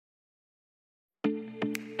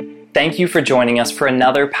Thank you for joining us for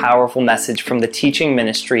another powerful message from the teaching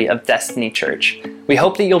ministry of Destiny Church. We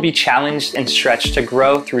hope that you'll be challenged and stretched to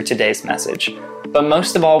grow through today's message. But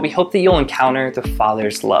most of all, we hope that you'll encounter the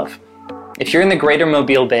Father's love. If you're in the greater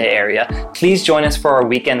Mobile Bay area, please join us for our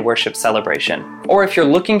weekend worship celebration. Or if you're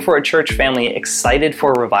looking for a church family excited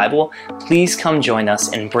for a revival, please come join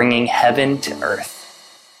us in bringing heaven to earth.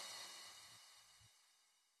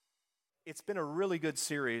 It's been a really good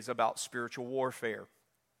series about spiritual warfare.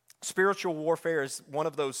 Spiritual warfare is one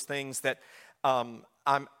of those things that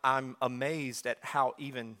I'm amazed at how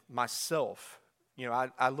even myself,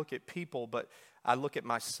 I look at people, but I look at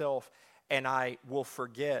myself and I will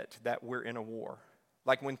forget that we're in a war.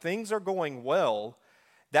 Like when things are going well,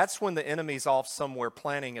 that's when the enemy's off somewhere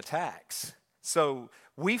planning attacks. So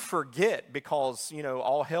we forget because,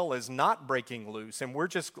 all hell is not breaking loose and we're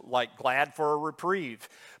just like glad for a reprieve.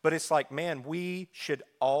 But it's like, man, we should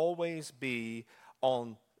always be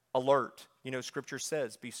on alert. Scripture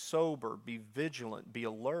says, be sober, be vigilant, be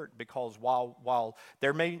alert, because while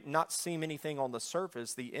there may not seem anything on the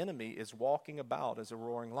surface, the enemy is walking about as a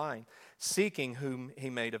roaring lion, seeking whom he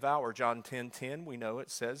may devour. John 10:10, we know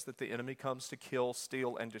it says that the enemy comes to kill,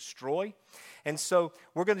 steal, and destroy. And so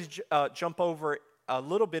we're going to jump over a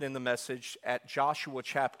little bit in the message at Joshua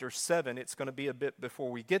chapter 7. It's going to be a bit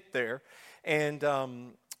before we get there. And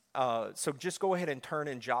so just go ahead and turn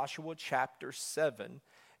in Joshua chapter 7.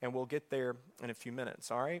 And we'll get there in a few minutes,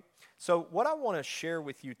 all right? So what I want to share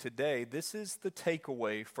with you today, this is the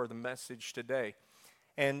takeaway for the message today.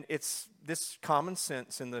 And it's this common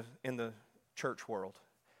sense in the church world.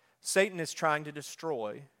 Satan is trying to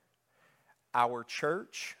destroy our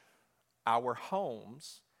church, our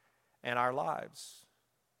homes, and our lives.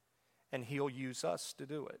 And he'll use us to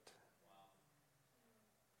do it.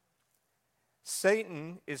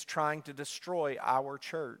 Satan is trying to destroy our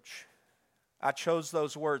church. I chose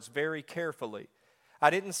those words very carefully.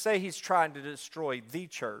 I didn't say he's trying to destroy the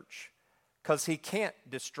church, because he can't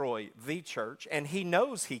destroy the church, and he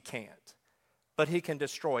knows he can't, but he can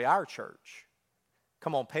destroy our church.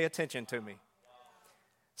 Come on, pay attention to me.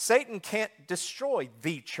 Satan can't destroy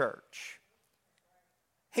the church.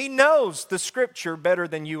 He knows the scripture better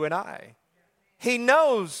than you and I. He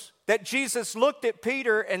knows that Jesus looked at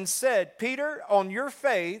Peter and said, Peter, on your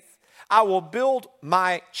faith, I will build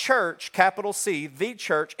my church, capital C, the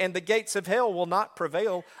church, and the gates of hell will not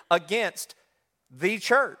prevail against the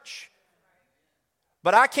church.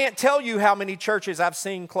 But I can't tell you how many churches I've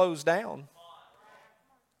seen closed down.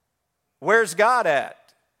 Where's God at?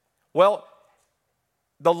 Well,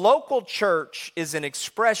 the local church is an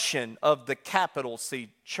expression of the capital C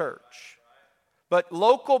church. But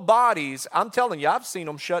local bodies, I'm telling you, I've seen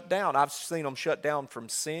them shut down. I've seen them shut down from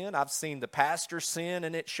sin. I've seen the pastor sin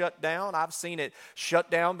and it shut down. I've seen it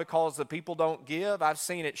shut down because the people don't give. I've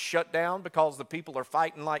seen it shut down because the people are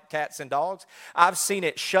fighting like cats and dogs. I've seen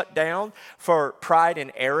it shut down for pride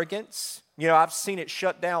and arrogance. I've seen it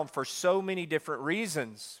shut down for so many different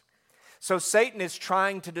reasons. So Satan is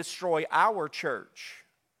trying to destroy our church.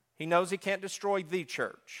 He knows he can't destroy the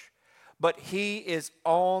church. But he is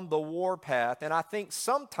on the warpath. And I think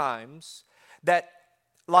sometimes that,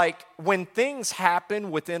 like, when things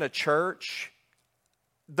happen within a church,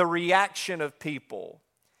 the reaction of people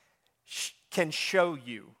can show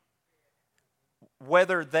you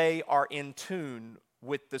whether they are in tune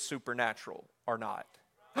with the supernatural or not.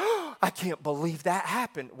 I can't believe that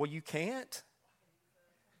happened. Well, you can't.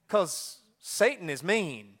 Because Satan is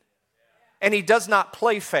mean. And he does not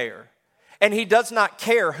play fair. And he does not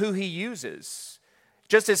care who he uses.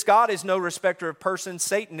 Just as God is no respecter of persons,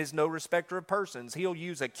 Satan is no respecter of persons. He'll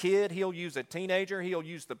use a kid, he'll use a teenager, he'll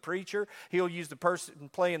use the preacher, he'll use the person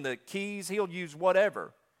playing the keys, he'll use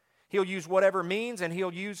whatever. He'll use whatever means and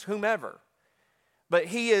he'll use whomever. But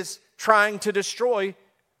he is trying to destroy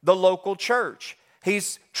the local church.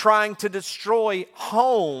 He's trying to destroy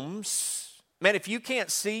homes. Man, if you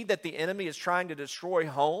can't see that the enemy is trying to destroy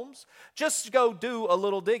homes, just go do a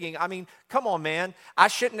little digging. I mean, come on, man. I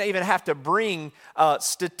shouldn't even have to bring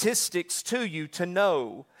statistics to you to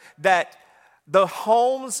know that the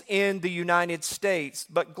homes in the United States,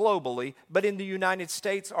 but globally, but in the United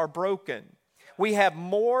States are broken. We have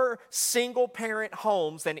more single-parent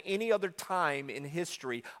homes than any other time in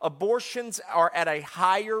history. Abortions are at a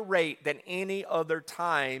higher rate than any other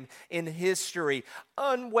time in history.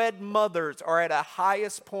 Unwed mothers are at a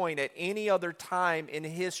highest point at any other time in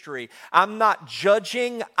history. I'm not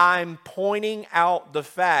judging, I'm pointing out the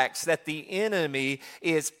facts that the enemy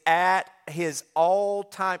is at his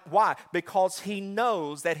all-time. Why? Because he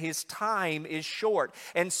knows that his time is short.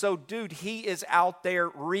 And so, dude, he is out there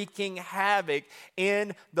wreaking havoc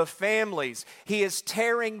in the families. He is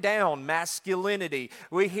tearing down masculinity.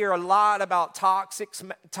 We hear a lot about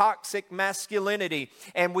toxic masculinity,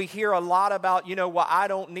 and we hear a lot about, well, I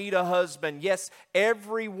don't need a husband. Yes,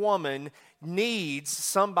 every woman needs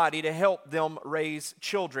somebody to help them raise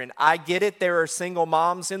children. I get it. There are single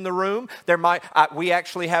moms in the room. We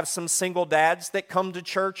actually have some single dads that come to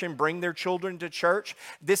church and bring their children to church.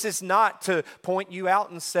 This is not to point you out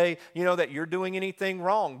and say, that you're doing anything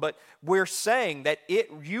wrong, but we're saying that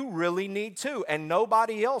you really need to, and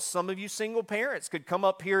nobody else. Some of you single parents could come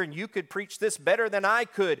up here and you could preach this better than I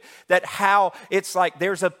could, that how it's like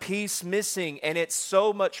there's a piece missing, and it's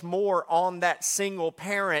so much more on that single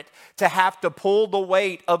parent to have to pull the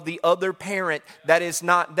weight of the other parent that is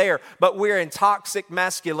not there. But we're in toxic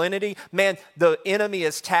masculinity. Man, the enemy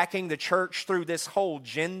is attacking the church through this whole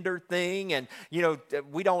gender thing, and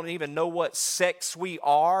we don't even know what sex we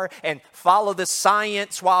are, and follow the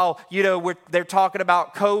science while they're talking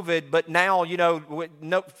about COVID, but now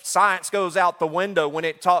no science goes out the window when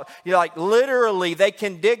it literally they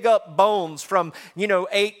can dig up bones from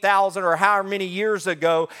 8,000 or however many years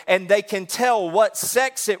ago, and they can tell what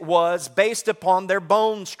sex it was based upon their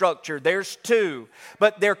bone structure. There's two,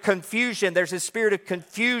 but there's a spirit of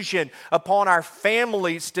confusion upon our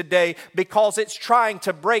families today because it's trying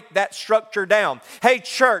to break that structure down. Hey,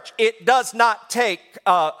 church, it does not take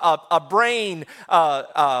a brain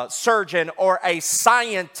surgeon or a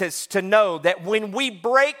scientist to know that when we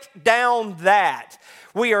break down that,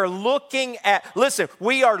 we are looking at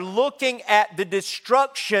the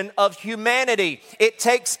destruction of humanity. It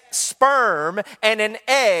takes sperm and an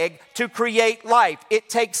egg to create life. It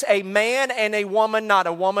takes a man and a woman, not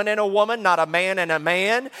a woman and a woman, not a man and a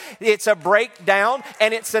man. It's a breakdown,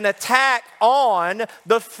 and it's an attack on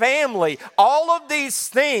the family. All of these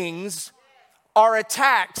things are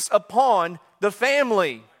attacks upon the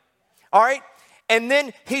family. All right? And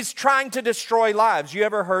then he's trying to destroy lives. You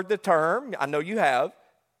ever heard the term? I know you have.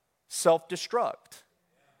 Self-destruct.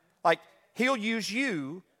 Like, he'll use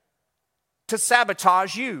you to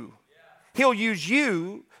sabotage you. He'll use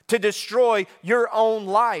you to destroy your own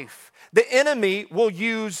life. The enemy will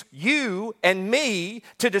use you and me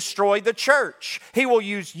to destroy the church. He will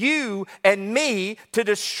use you and me to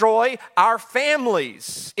destroy our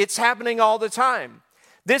families. It's happening all the time.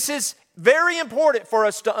 This is very important for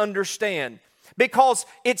us to understand because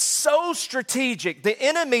it's so strategic. The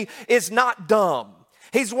enemy is not dumb.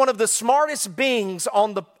 He's one of the smartest beings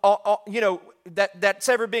on the that's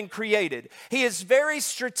ever been created. He is very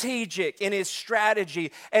strategic in his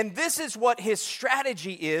strategy, and this is what his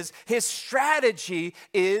strategy is. His strategy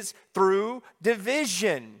is through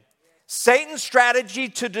division. Satan's strategy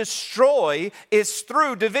to destroy is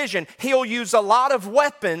through division. He'll use a lot of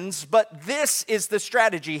weapons, but this is the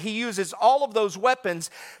strategy. He uses all of those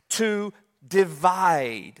weapons to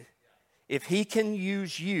divide. If he can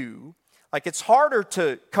use you, like it's harder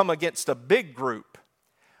to come against a big group,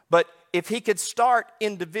 but if he could start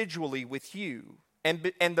individually with you, and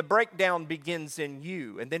the breakdown begins in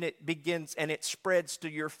you, and then it begins and it spreads to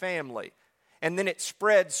your family, and then it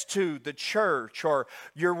spreads to the church or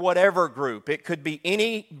your whatever group. It could be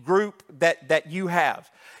any group that you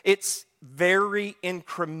have. It's very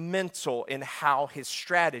incremental in how his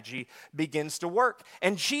strategy begins to work.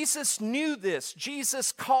 And Jesus knew this.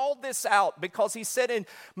 Jesus called this out because he said in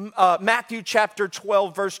Matthew chapter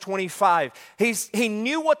 12, verse 25, he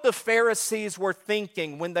knew what the Pharisees were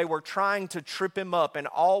thinking when they were trying to trip him up and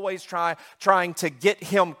always trying to get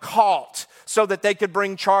him caught so that they could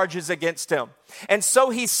bring charges against him. And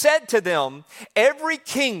so he said to them, every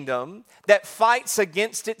kingdom that fights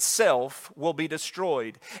against itself will be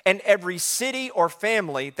destroyed, and every city or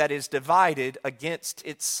family that is divided against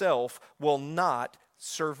itself will not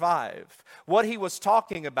survive. What he was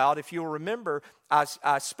talking about, if you'll remember,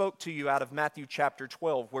 I spoke to you out of Matthew chapter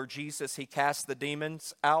 12, where Jesus, he cast the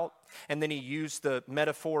demons out, and then he used the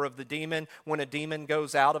metaphor of the demon. When a demon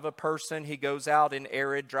goes out of a person, he goes out in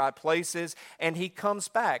arid, dry places, and he comes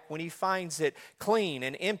back. When he finds it clean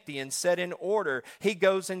and empty and set in order, he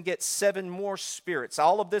goes and gets 7 more spirits.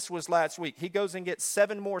 All of this was last week. He goes and gets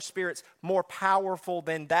 7 more spirits more powerful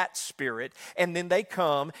than that spirit, and then they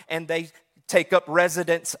come and they take up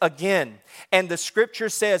residence again. And the scripture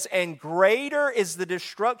says, and greater is the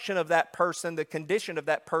destruction of that person, the condition of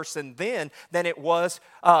that person then, than it was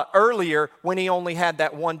earlier when he only had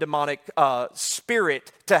that one demonic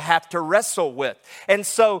spirit to have to wrestle with. And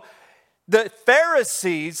so the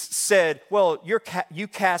Pharisees said, well, you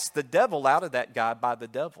cast the devil out of that guy by the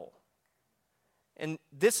devil. And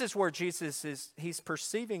this is where Jesus is, he's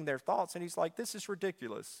perceiving their thoughts, and he's like, this is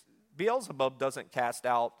ridiculous. Beelzebub doesn't cast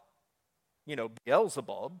out,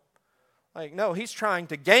 Beelzebub. Like, no, he's trying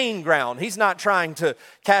to gain ground. He's not trying to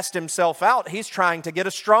cast himself out. He's trying to get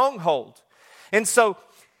a stronghold. And so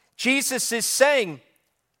Jesus is saying,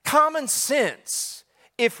 common sense,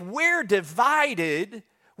 if we're divided,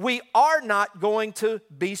 we are not going to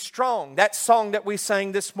be strong. That song that we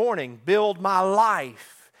sang this morning, Build My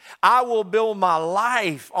Life. I will build my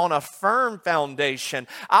life on a firm foundation.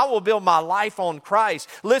 I will build my life on Christ.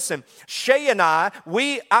 Listen, Shay and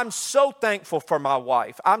I'm so thankful for my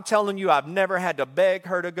wife. I'm telling you, I've never had to beg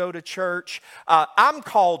her to go to church. I'm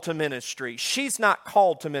called to ministry. She's not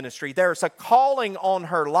called to ministry. There's a calling on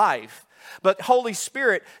her life. But Holy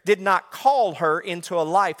Spirit did not call her into a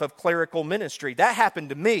life of clerical ministry. That happened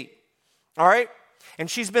to me. All right? And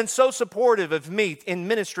she's been so supportive of me in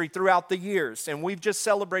ministry throughout the years. And we've just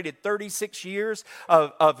celebrated 36 years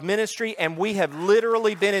of ministry. And we have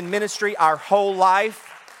literally been in ministry our whole life.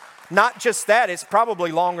 Not just that, it's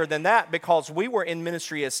probably longer than that, because we were in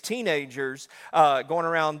ministry as teenagers, going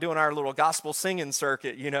around doing our little gospel singing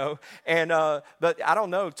circuit, And but I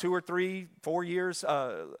don't know, 2 or 3, 4 years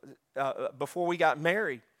before we got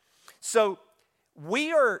married. So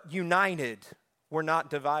we are united. We're not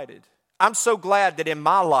divided. I'm so glad that in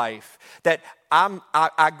my life that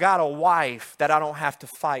I got a wife that I don't have to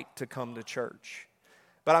fight to come to church.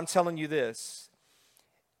 But I'm telling you this,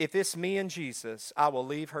 if it's me and Jesus, I will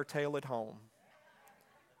leave her tail at home.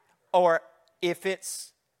 Or if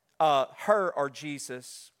it's her or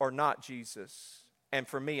Jesus or not Jesus, and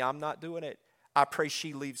for me, I'm not doing it, I pray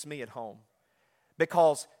she leaves me at home.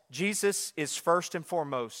 Because Jesus is first and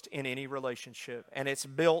foremost in any relationship, and it's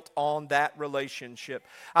built on that relationship.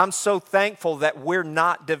 I'm so thankful that we're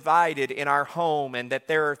not divided in our home, and that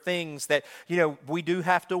there are things that, we do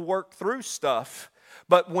have to work through stuff.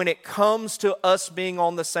 But when it comes to us being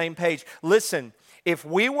on the same page, listen, if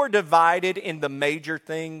we were divided in the major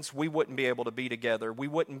things, we wouldn't be able to be together. We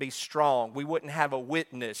wouldn't be strong. We wouldn't have a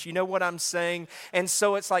witness. You know what I'm saying? And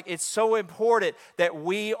so it's so important that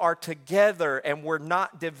we are together and we're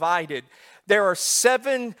not divided. There are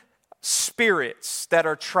 7 spirits that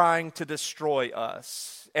are trying to destroy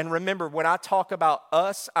us. And remember, when I talk about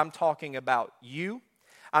us, I'm talking about you.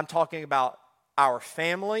 I'm talking about our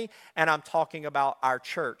family, and I'm talking about our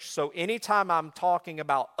church. So anytime I'm talking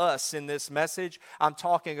about us in this message, I'm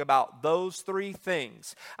talking about those 3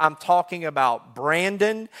 things. I'm talking about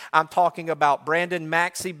Brandon. I'm talking about Brandon,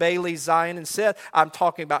 Maxie, Bailey, Zion, and Seth. I'm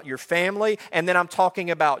talking about your family, and then I'm talking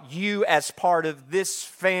about you as part of this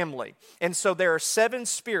family. And so there are 7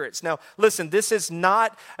 spirits. Now, listen, this is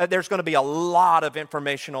not, there's going to be a lot of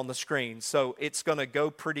information on the screen, so it's going to go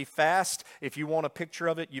pretty fast. If you want a picture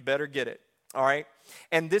of it, you better get it. All right?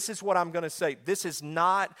 And this is what I'm going to say. This is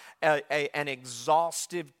not an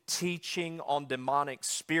exhaustive teaching on demonic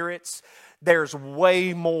spirits. There's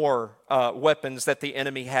way more weapons that the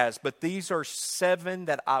enemy has. But these are 7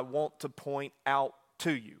 that I want to point out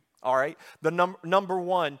to you. All right? The number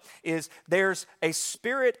 1 is there's a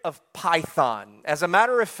spirit of Python. As a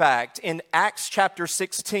matter of fact, in Acts chapter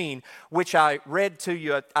 16, which I read to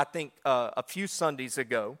you, I think, a few Sundays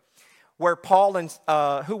ago, where Paul and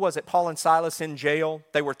Silas in jail.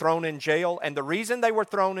 They were thrown in jail, and the reason they were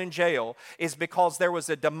thrown in jail is because there was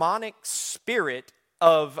a demonic spirit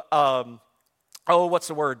of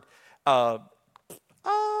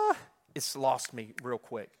it's lost me real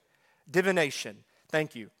quick. Divination.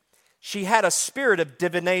 Thank you. She had a spirit of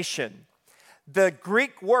divination. The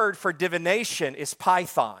Greek word for divination is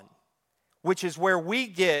python, which is where we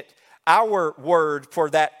get our word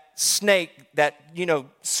for that snake that,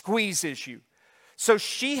 squeezes you. So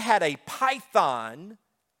she had a python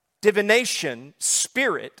divination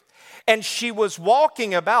spirit, and she was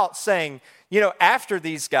walking about saying, after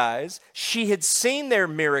these guys, she had seen their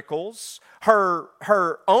miracles.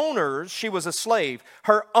 Her owners, she was a slave,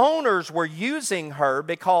 her owners were using her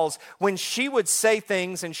because when she would say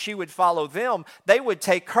things and she would follow them, they would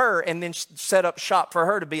take her and then set up shop for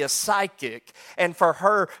her to be a psychic and for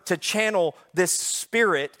her to channel this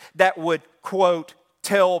spirit that would, quote,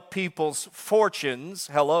 tell people's fortunes.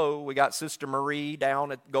 Hello, we got Sister Marie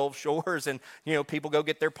down at Gulf Shores, and, people go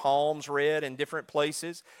get their palms read in different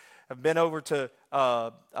places. I've been over to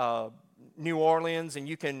New Orleans, and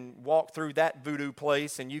you can walk through that voodoo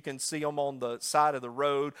place, and you can see them on the side of the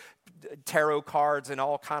road, tarot cards and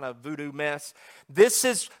all kind of voodoo mess. This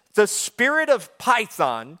is the spirit of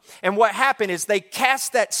Python, and what happened is they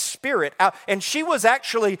cast that spirit out, and she was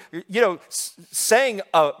actually, saying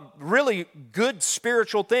really good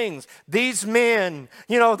spiritual things. These men,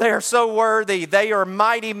 they are so worthy. They are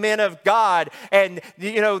mighty men of God, and,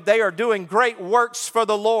 they are doing great works for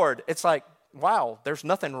the Lord. It's like, wow, there's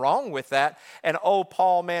nothing wrong with that. And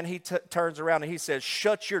Paul, man, he turns around and he says,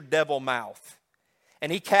 shut your devil mouth.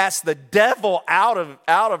 And he cast the devil out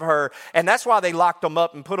of her. And that's why they locked them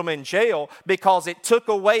up and put them in jail, because it took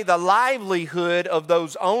away the livelihood of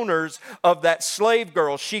those owners of that slave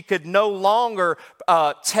girl. She could no longer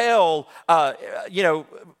tell,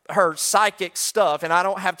 her psychic stuff. And I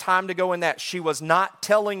don't have time to go in that. She was not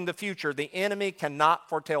telling the future. The enemy cannot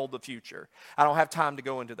foretell the future. I don't have time to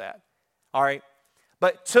go into that. All right?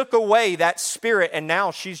 But took away that spirit, and now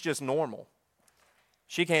she's just normal.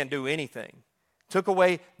 She can't do anything. Took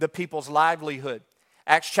away the people's livelihood.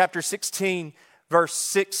 Acts chapter 16, verse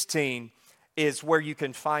 16 is where you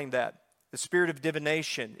can find that. The spirit of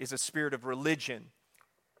divination is a spirit of religion.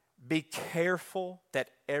 Be careful that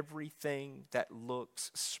everything that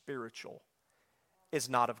looks spiritual is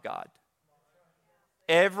not of God.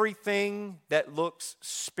 Everything that looks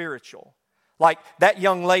spiritual. Like that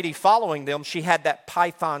young lady following them, she had that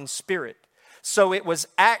python spirit. So it was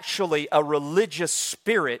actually a religious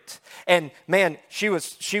spirit. And man, she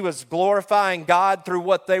was glorifying God through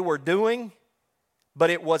what they were doing,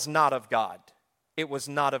 but it was not of God. It was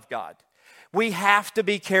not of God. We have to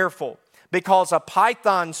be careful, because a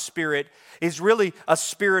python spirit is really a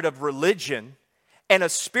spirit of religion. And a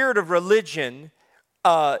spirit of religion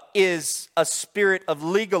is a spirit of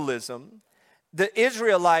legalism. The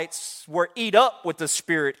Israelites were eat up with the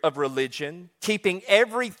spirit of religion, keeping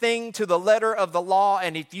everything to the letter of the law.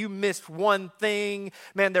 And if you missed one thing,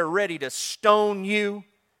 man, they're ready to stone you.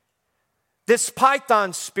 This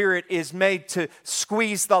python spirit is made to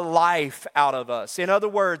squeeze the life out of us. In other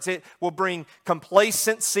words, it will bring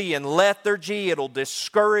complacency and lethargy. It'll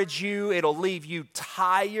discourage you. It'll leave you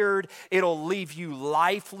tired. It'll leave you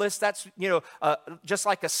lifeless. That's, just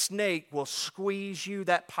like a snake will squeeze you.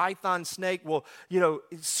 That python snake will,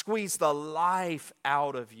 squeeze the life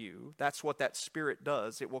out of you. That's what that spirit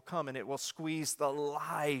does. It will come and it will squeeze the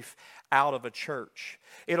life out of a church.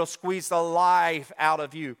 It'll squeeze the life out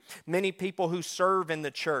of you. Many people who serve in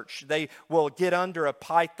the church, they will get under a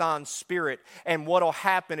python spirit, and what will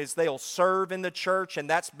happen is they'll serve in the church, and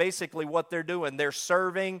that's basically what they're doing. They're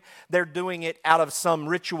serving. They're doing it out of some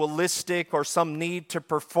ritualistic or some need to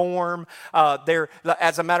perform.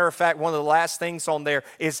 As a matter of fact, one of the last things on there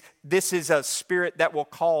is this is a spirit that will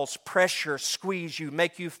cause pressure, squeeze you,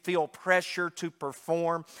 make you feel pressure to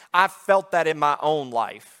perform. I've felt that in my own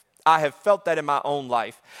life. I have felt that in my own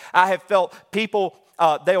life. I have felt people,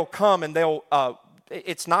 they'll come and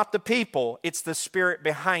it's not the people, it's the spirit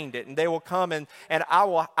behind it. And they will come and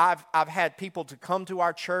I've had people to come to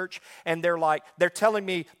our church, and they're telling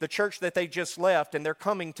me the church that they just left, and they're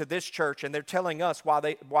coming to this church, and they're telling us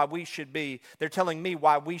why we should be, they're telling me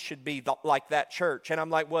why we should be like that church. And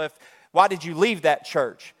I'm like, well, why did you leave that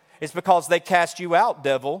church? It's because they cast you out,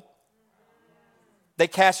 devil. They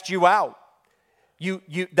cast you out.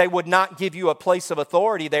 They would not give you a place of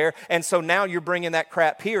authority there, and so now you're bringing that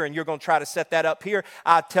crap here, and you're going to try to set that up here.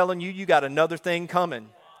 I'm telling you, you got another thing coming.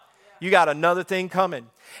 You got another thing coming.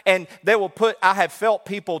 And they will I have felt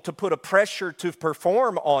people to put a pressure to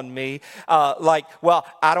perform on me, like, well,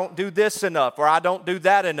 I don't do this enough, or I don't do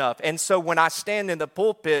that enough. And so when I stand in the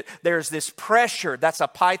pulpit, there's this pressure. That's a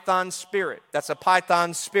python spirit. That's a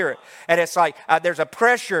python spirit. And it's like, there's a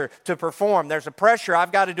pressure to perform. There's a pressure.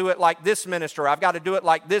 I've got to do it like this minister. I've got to do it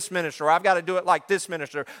like this minister. I've got to do it like this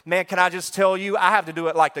minister. Man, can I just tell you, I have to do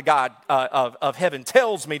it like the God of heaven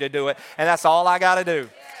tells me to do it. And that's all I got to do.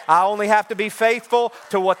 I only have to be faithful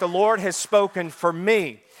to what the Lord has spoken for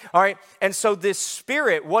me. All right. And so this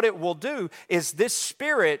spirit, what it will do is this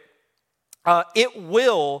spirit, it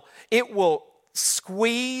will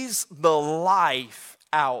squeeze the life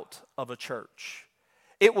out of a church.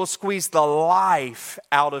 It will squeeze the life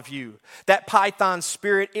out of you. That python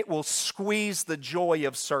spirit, it will squeeze the joy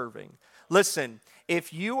of serving. Listen,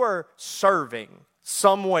 if you are serving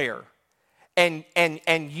somewhere, and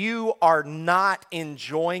you are not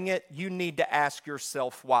enjoying it, you need to ask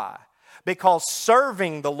yourself why. Because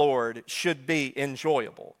serving the Lord should be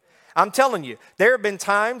enjoyable. I'm telling you, there have been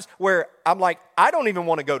times where I'm like, I don't even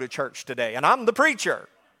want to go to church today, and I'm the preacher.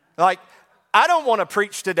 Like, I don't want to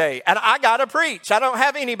preach today, and I got to preach. I don't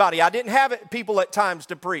have anybody. I didn't have people at times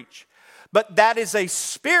to preach. But that is a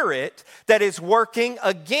spirit that is working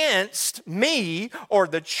against me or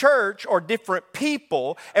the church or different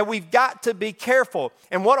people, and we've got to be careful.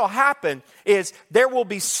 And what will happen is there will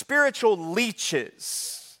be spiritual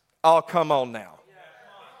leeches. Oh, come on now.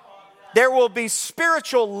 There will be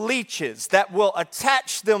spiritual leeches that will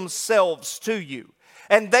attach themselves to you,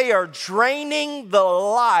 and they are draining the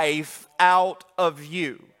life out of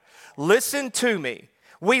you. Listen to me.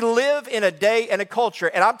 We live in a day and a culture,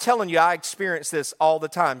 and I'm telling you, I experience this all the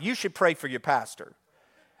time. You should pray for your pastor.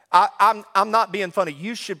 I'm not being funny.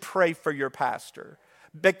 You should pray for your pastor,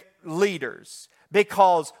 leaders,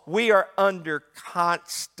 because we are under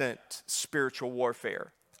constant spiritual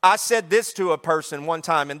warfare. I said this to a person one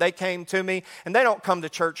time, and they came to me, and they don't come to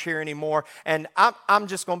church here anymore, and I'm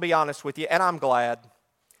just going to be honest with you, and I'm glad.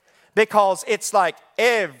 Because it's like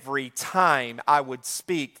every time I would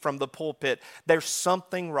speak from the pulpit, there's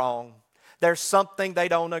something wrong. There's something they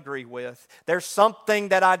don't agree with. There's something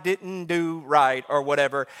that I didn't do right or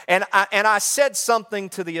whatever. And I said something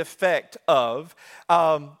to the effect of,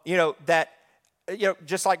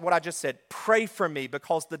 just like what I just said, pray for me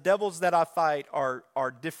because the devils that I fight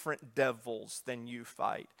are different devils than you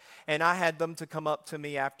fight. And I had them to come up to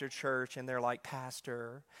me after church and they're like,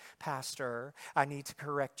 Pastor, I need to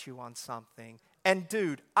correct you on something. And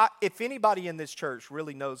dude, if anybody in this church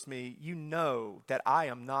really knows me, you know that I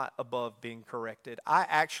am not above being corrected. I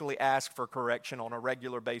actually ask for correction on a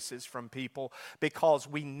regular basis from people because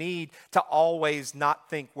we need to always not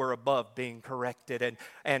think we're above being corrected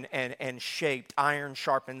and shaped. Iron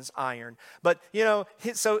sharpens iron. But,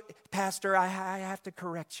 so Pastor, I have to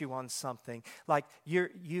correct you on something. Like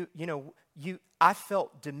I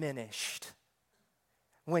felt diminished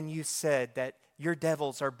when you said that your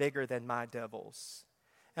devils are bigger than my devils.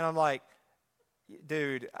 And I'm like,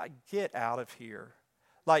 dude, get out of here.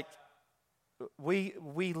 Like, we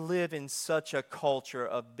live in such a culture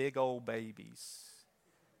of big old babies.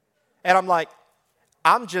 And I'm like,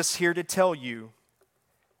 I'm just here to tell you,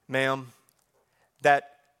 ma'am,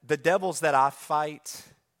 that the devils that I fight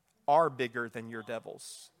are bigger than your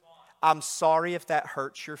devils. I'm sorry if that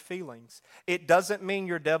hurts your feelings. It doesn't mean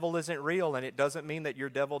your devil isn't real, and it doesn't mean that your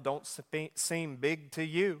devil don't seem big to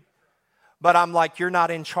you. But I'm like, you're not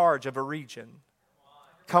in charge of a region.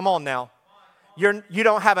 Come on now. You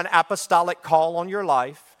don't have an apostolic call on your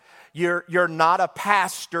life. You're not a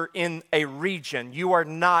pastor in a region. You are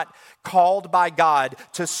not called by God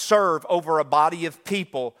to serve over a body of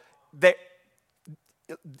people.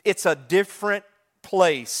 It's a different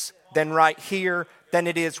place than right here than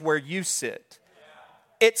it is where you sit.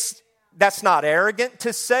 That's not arrogant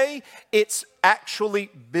to say. It's actually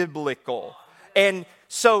biblical. And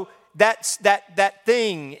so that's that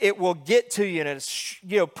thing, it will get to you and it's,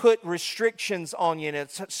 put restrictions on you and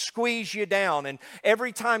it's squeeze you down. And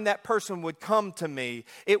every time that person would come to me,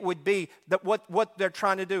 it would be that what they're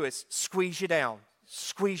trying to do is squeeze you down,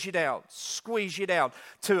 squeeze you down, squeeze you down.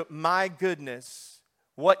 To my goodness,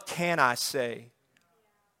 what can I say?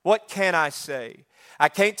 What can I say? I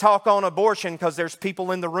can't talk on abortion because there's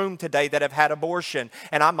people in the room today that have had abortion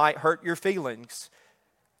and I might hurt your feelings.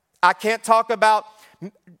 I can't talk about,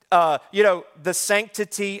 the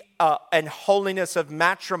sanctity and holiness of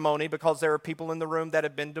matrimony because there are people in the room that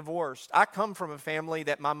have been divorced. I come from a family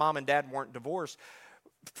that my mom and dad weren't divorced.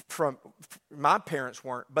 My parents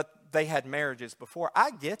weren't, but they had marriages before. I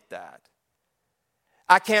get that.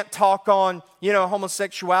 I can't talk on,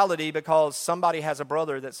 homosexuality because somebody has a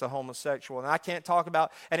brother that's a homosexual. And I can't talk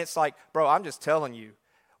about, and it's like, bro, I'm just telling you,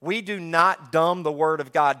 we do not dumb the Word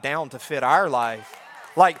of God down to fit our life.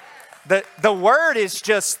 Like, the Word is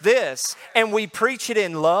just this. And we preach it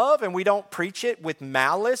in love, and we don't preach it with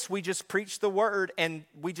malice. We just preach the Word, and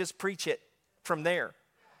we just preach it from there.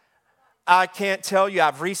 I can't tell you,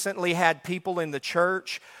 I've recently had people in the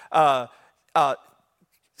church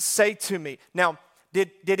say to me, now,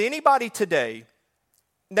 Did anybody today,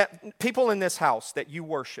 that people in this house that you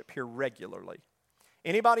worship here regularly,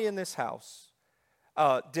 anybody in this house,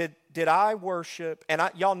 did I worship, and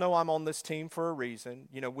y'all know I'm on this team for a reason.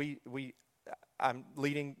 I'm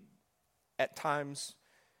leading at times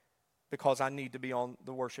because I need to be on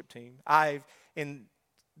the worship team. In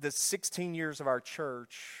the 16 years of our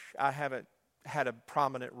church, I haven't had a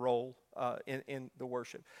prominent role in the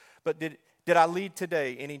worship. But did I lead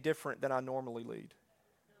today any different than I normally lead?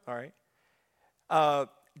 All right.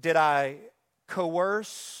 Did I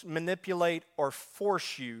coerce, manipulate, or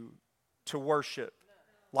force you to worship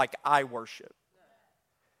like I worship?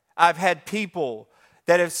 I've had people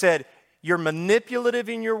that have said, you're manipulative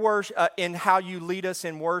in your worship, in how you lead us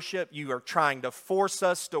in worship. You are trying to force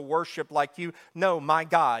us to worship like you. No, my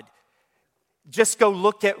God, just go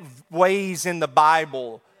look at ways in the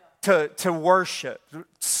Bible to worship.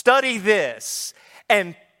 Study this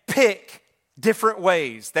and pick different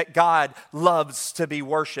ways that God loves to be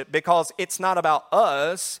worshiped, because it's not about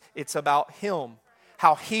us, it's about Him,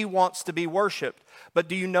 how He wants to be worshiped. But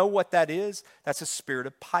do you know what that is? That's a spirit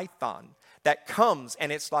of Python that comes,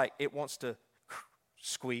 and it's like it wants to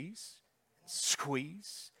squeeze,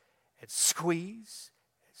 squeeze, and squeeze,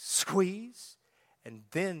 squeeze, and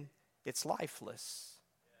then it's lifeless.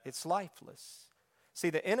 It's lifeless. See,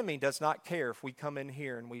 the enemy does not care if we come in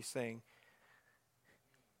here and we sing,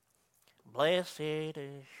 "Blessed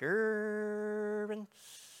assurance,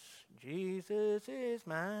 Jesus is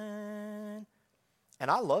mine." And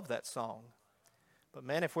I love that song. But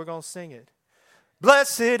man, if we're going to sing it,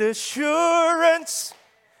 "Blessed assurance,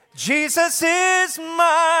 Jesus is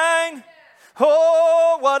mine.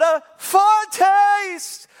 Oh, what a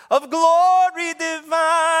foretaste of glory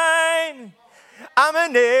divine. I'm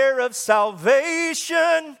an heir of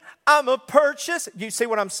salvation. I'm a purchase." You see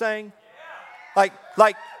what I'm saying? Like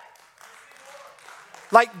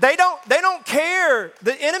they don't care.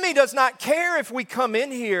 The enemy does not care if we come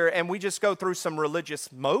in here and we just go through some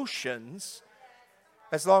religious motions,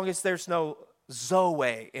 as long as there's no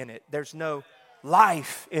Zoe in it. There's no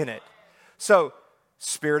life in it. So,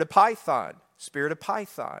 spirit of Python. Spirit of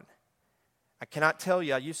Python. I cannot tell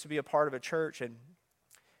you, I used to be a part of a church, and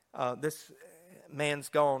this man's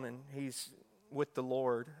gone and he's with the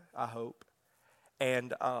Lord, I hope.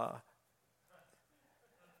 And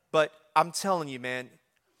but I'm telling you, man,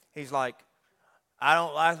 he's like, "I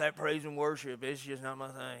don't like that praise and worship. It's just not my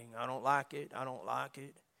thing. I don't like it. I don't like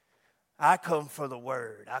it. I come for the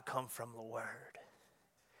Word. I come from the Word."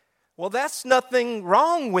 Well, that's nothing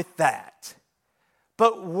wrong with that.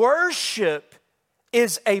 But worship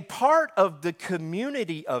is a part of the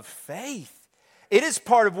community of faith. It is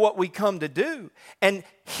part of what we come to do. And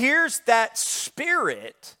here's that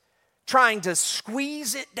spirit trying to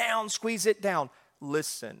squeeze it down, squeeze it down.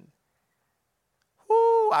 Listen.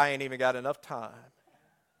 Whoo, I ain't even got enough time.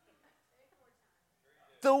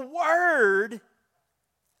 The Word,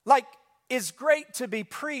 is great to be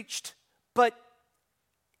preached, but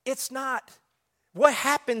it's not. What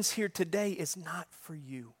happens here today is not for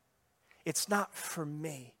you. It's not for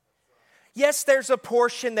me. Yes, there's a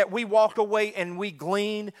portion that we walk away and we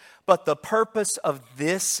glean, but the purpose of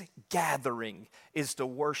this gathering is to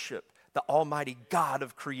worship the Almighty God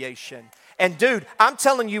of creation. And dude, I'm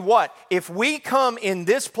telling you what, if we come in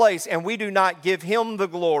this place and we do not give Him the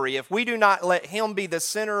glory, if we do not let Him be the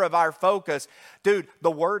center of our focus, dude,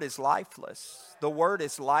 the Word is lifeless. The Word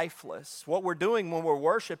is lifeless. What we're doing when we're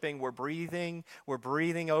worshiping, we're breathing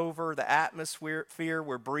over the atmosphere,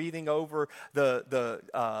 we're breathing over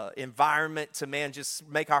the environment to, man, just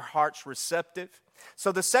make our hearts receptive.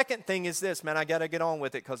 So the second thing is this, man, I got to get on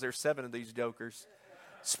with it because there's 7 of these jokers.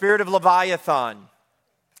 Spirit of Leviathan.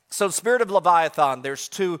 So spirit of Leviathan, there's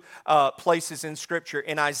 2 places in Scripture.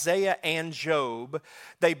 In Isaiah and Job,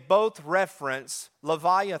 they both reference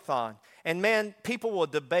Leviathan. And man, people will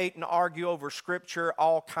debate and argue over Scripture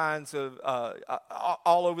all kinds of,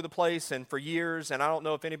 all over the place and for years. And I don't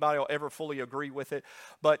know if anybody will ever fully agree with it.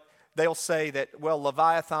 But they'll say that, well,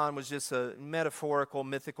 Leviathan was just a metaphorical,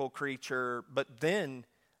 mythical creature. But then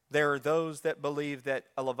there are those that believe that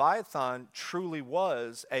a Leviathan truly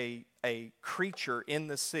was a creature in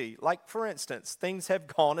the sea. Like, for instance, things have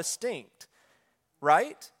gone extinct,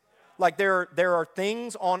 right? Like there are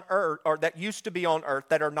things on earth, or that used to be on earth,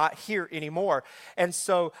 that are not here anymore. And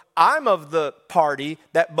so I'm of the party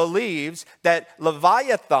that believes that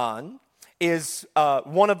Leviathan is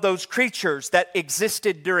one of those creatures that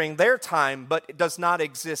existed during their time, but it does not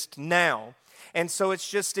exist now. And so it's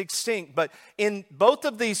just extinct. But in both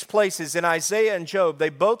of these places, in Isaiah and Job, they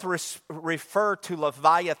both refer to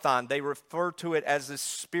Leviathan. They refer to it as a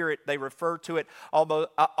spirit. They refer to it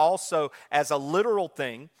also as a literal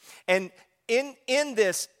thing. And in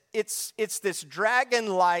this, it's this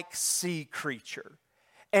dragon-like sea creature.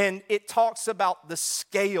 And it talks about the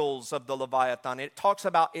scales of the Leviathan. It talks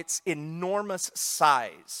about its enormous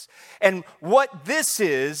size. And what this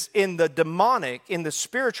is in the demonic, in the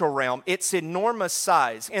spiritual realm, it's enormous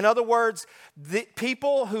size. In other words, the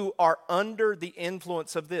people who are under the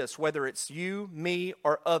influence of this, whether it's you, me,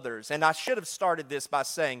 or others, and I should have started this by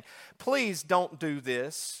saying, please don't do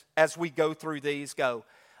this as we go through these. Go,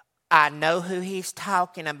 "I know who he's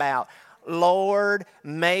talking about. Lord,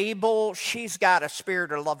 Mabel, she's got a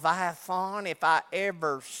spirit of Leviathan if I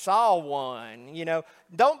ever saw one." You know,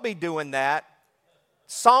 don't be doing that.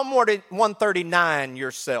 Psalm 139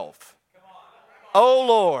 yourself. Oh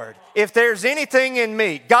Lord, if there's anything in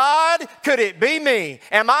me, God, could it be me?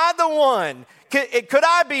 Am I the one? Could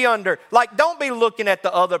I be under? Like, don't be looking at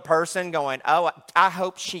the other person going, oh, I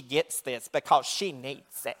hope she gets this because she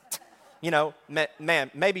needs it. You know,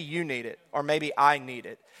 man, maybe you need it or maybe I need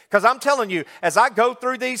it. Because I'm telling you, as I go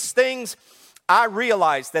through these things, I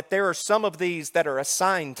realize that there are some of these that are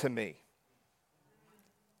assigned to me.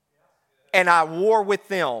 And I war with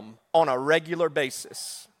them on a regular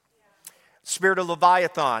basis. Spirit of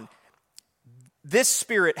Leviathan. This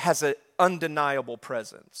spirit has an undeniable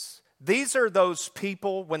presence. These are those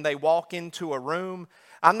people when they walk into a room.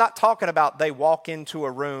 I'm not talking about they walk into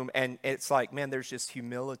a room and it's like, man, there's just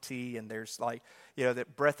humility and there's like, you know,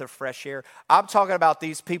 that breath of fresh air. I'm talking about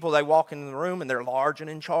these people, they walk into the room and they're large and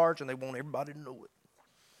in charge and they want everybody to know it.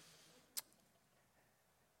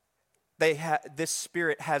 This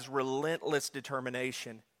spirit has relentless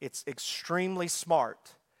determination. It's extremely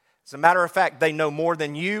smart. As a matter of fact, they know more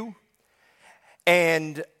than you,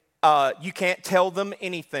 and you can't tell them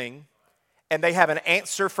anything, and they have an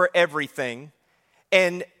answer for everything,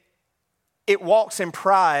 and it walks in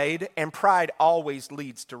pride, and pride always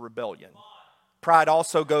leads to rebellion. Pride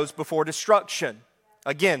also goes before destruction.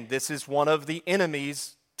 Again, this is one of the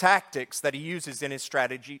enemy's tactics that he uses in his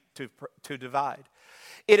strategy to divide.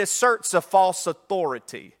 It asserts a false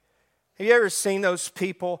authority. Have you ever seen those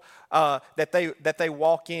people that they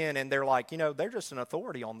walk in and they're like, you know, they're just an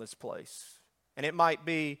authority on this place. And it might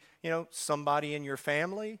be, you know, somebody in your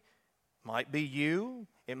family, might be you,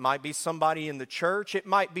 it might be somebody in the church, it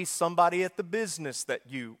might be somebody at the business that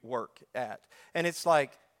you work at. And it's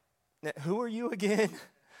like, who are you again?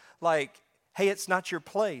 Like, hey, it's not your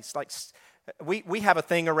place. Like, we have a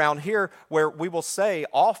thing around here where we will say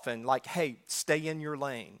often, like, hey, stay in your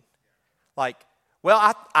lane. Like,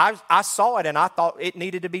 well, I saw it and I thought it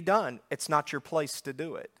needed to be done. It's not your place to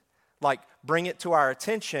do it. Like, bring it to our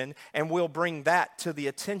attention, and we'll bring that to the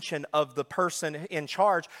attention of the person in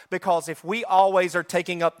charge, because if we always are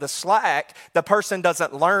taking up the slack, the person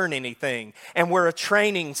doesn't learn anything. And we're a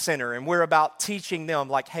training center, and we're about teaching them,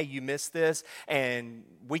 like, hey, you missed this, and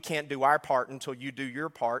we can't do our part until you do your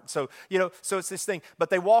part. So, you know, so it's this thing. But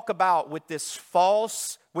they walk about with this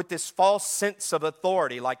false sense of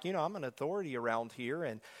authority, like, you know, I'm an authority around here,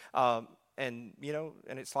 and you know,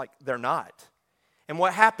 and it's like they're not. And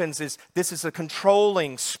what happens is this is a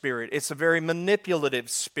controlling spirit. It's a very manipulative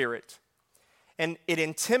spirit. And it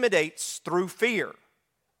intimidates through fear.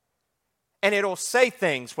 And it'll say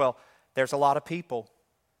things, well, there's a lot of people.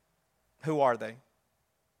 Who are they?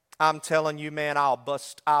 I'm telling you, man,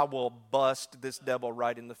 I will bust this devil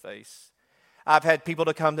right in the face. I've had people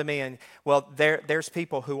to come to me and, well, there's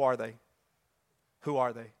people. Who are they? Who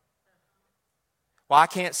are they? Well, I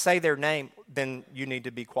can't say their name. Then you need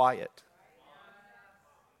to be quiet.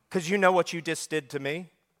 Because you know what you just did to me?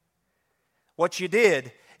 What you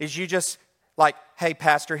did is you just, like, hey,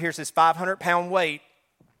 pastor, here's this 500-pound weight.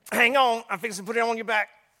 Hang on, I'm fixing to put it on your back.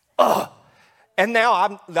 Ugh. And now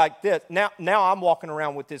I'm like this. Now I'm walking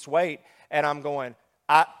around with this weight, and I'm going,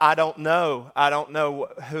 I don't know. I don't know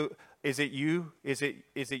who. Is it you? Is it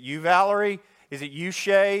you, Valerie? Is it you,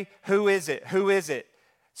 Shay? Who is it? Who is it?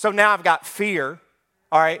 So now I've got fear,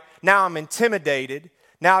 all right? Now I'm intimidated.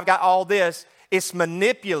 Now I've got all this. It's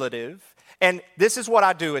manipulative, and this is what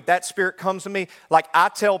I do. If that spirit comes to me, like I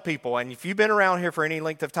tell people, and if you've been around here for any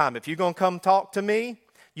length of time, if you're going to come talk to me,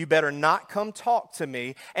 you better not come talk to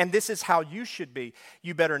me, and this is how you should be.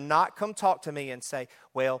 You better not come talk to me and say,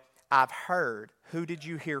 well, I've heard. Who did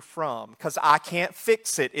you hear from? Because I can't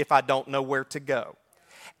fix it if I don't know where to go.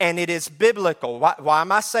 And it is biblical. Why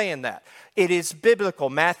am I saying that? It is biblical.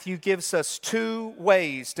 Matthew gives us 2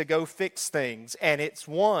 ways to go fix things, and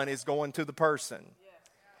one is going to the person.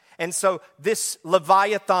 And so this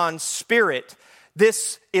Leviathan spirit,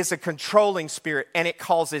 this is a controlling spirit, and it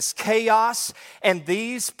causes chaos. And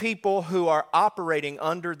these people who are operating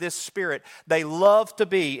under this spirit, they love to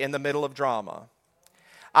be in the middle of drama.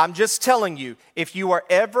 I'm just telling you, if you are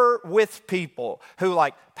ever with people who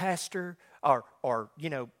like, Pastor, or you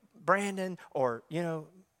know, Brandon, or you know,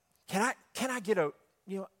 can I get a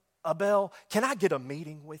bell? Can I get a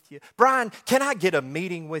meeting with you? Brian, can I get a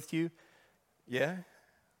meeting with you? Yeah.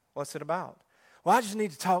 What's it about? Well, I just need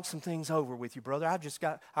to talk some things over with you, brother.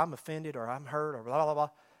 I'm offended, or I'm hurt, or blah blah blah.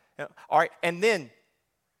 You know, all right, and then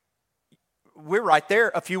we're right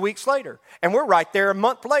there a few weeks later, and we're right there a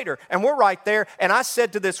month later, and we're right there. And I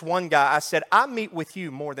said to this one guy, I said, I meet with you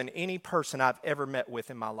more than any person I've ever met with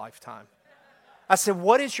in my lifetime. I said,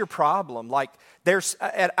 what is your problem? Like,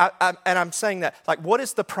 and I'm saying that, like, what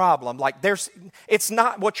is the problem? Like, it's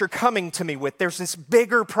not what you're coming to me with. There's this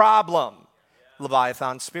bigger problem,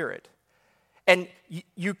 Leviathan spirit. And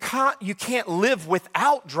you can't live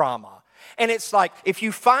without drama. And it's like, if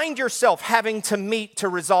you find yourself having to meet to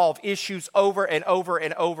resolve issues over and over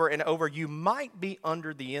and over and over, you might be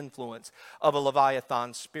under the influence of a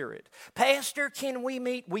Leviathan spirit. Pastor, can we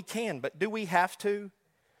meet? We can, but do we have to?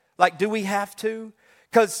 Like, do we have to?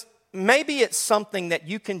 Because maybe it's something that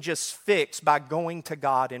you can just fix by going to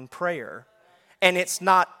God in prayer, and it's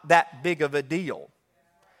not that big of a deal.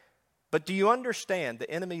 But do you understand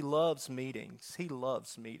the enemy loves meetings? He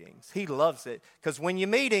loves meetings. He loves it. Because when you're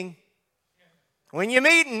meeting,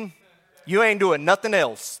 you ain't doing nothing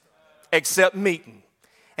else except meeting.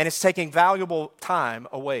 And it's taking valuable time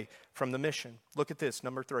away from the mission. Look at this,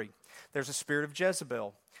 number 3. There's a spirit of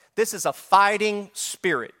Jezebel. This is a fighting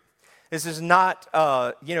spirit. This is not,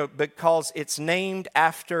 because it's named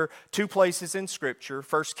after 2 places in Scripture.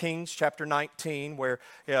 1 Kings chapter 19, where,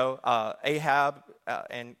 Ahab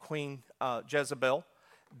and Queen Jezebel,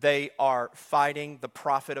 they are fighting the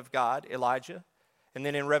prophet of God, Elijah. And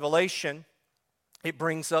then in Revelation, it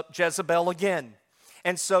brings up Jezebel again.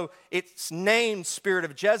 And so it's named Spirit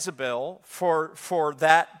of Jezebel for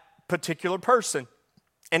that particular person.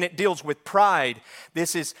 And it deals with pride.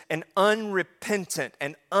 This is an unrepentant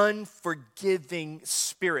and unforgiving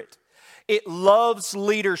spirit. It loves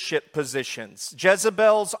leadership positions.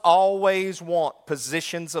 Jezebels always want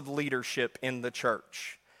positions of leadership in the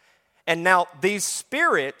church. And now these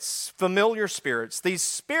spirits, familiar spirits, these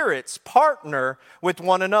spirits partner with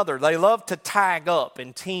one another. They love to tag up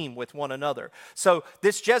and team with one another. So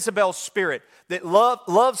this Jezebel spirit that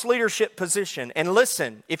loves leadership position. And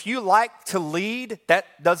listen, if you like to lead,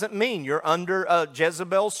 that doesn't mean you're under a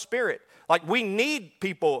Jezebel spirit. Like, we need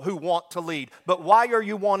people who want to lead. But why are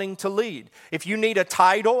you wanting to lead? If you need a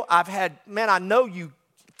title, I know you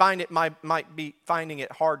might be finding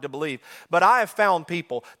it hard to believe. But I have found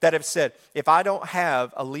people that have said, if I don't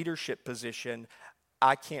have a leadership position,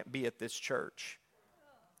 I can't be at this church.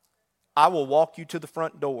 I will walk you to the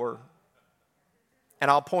front door and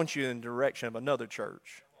I'll point you in the direction of another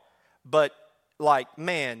church. But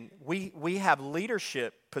we have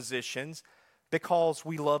leadership positions because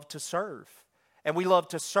we love to serve. And we love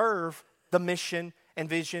to serve the mission and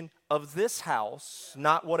vision of this house,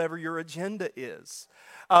 not whatever your agenda is.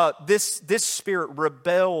 This spirit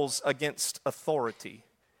rebels against authority.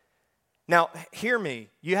 Now, hear me.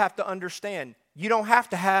 You have to understand, you don't have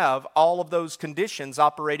to have all of those conditions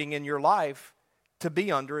operating in your life to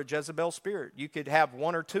be under a Jezebel spirit. You could have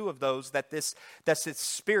 1 or 2 of those that this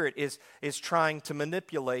spirit is trying to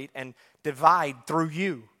manipulate and divide through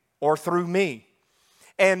you or through me.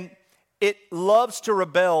 And it loves to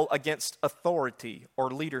rebel against authority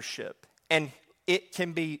or leadership. And it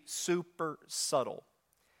can be super subtle.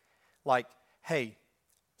 Like, hey,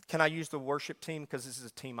 can I use the worship team? Because this is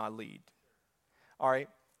a team I lead. All right.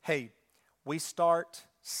 Hey, we start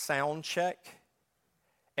sound check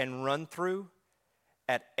and run through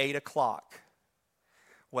at 8 o'clock.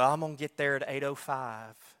 Well, I'm going to get there at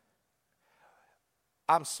 8:05.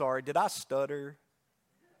 I'm sorry, did I stutter?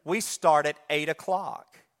 We start at 8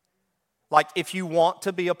 o'clock. Like, if you want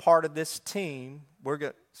to be a part of this team, we're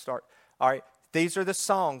going to start. All right, these are the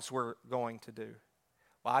songs we're going to do.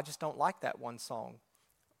 Well, I just don't like that one song.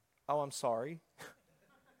 Oh, I'm sorry.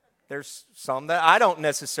 There's some that I don't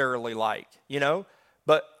necessarily like,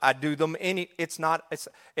 but I do them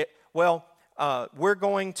we're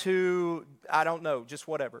going to, I don't know, just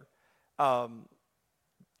whatever.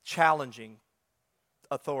 Challenging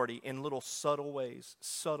authority in little subtle ways.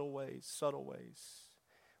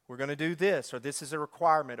 We're going to do this, or this is a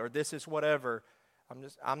requirement, or this is whatever.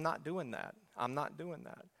 I'm not doing that.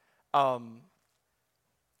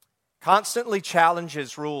 Constantly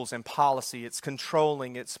challenges rules and policy. It's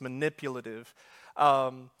controlling. It's manipulative.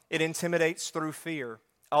 It intimidates through fear.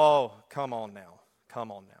 Oh, come on now.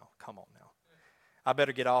 I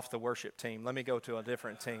better get off the worship team. Let me go to a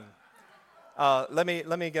different team. Let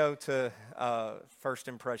me go to first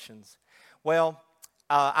impressions. Well,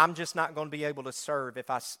 I'm just not going to be able to serve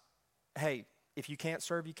if you can't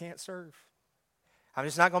serve, you can't serve. I'm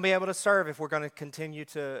just not going to be able to serve if we're going to continue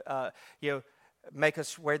to, make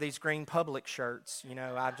us wear these green public shirts.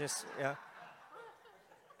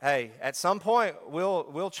 Hey, at some point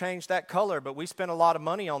we'll change that color, but we spent a lot of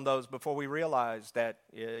money on those before we realized that,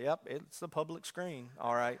 it's the public screen,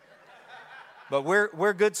 all right. But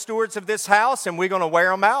we're good stewards of this house, and we're going to wear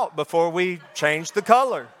them out before we change the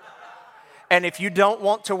color. And if you don't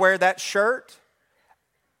want to wear that shirt,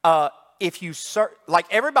 if you serve, like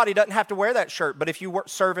everybody doesn't have to wear that shirt, but if you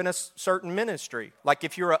serve in a certain ministry, like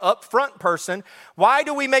if you're an upfront person, why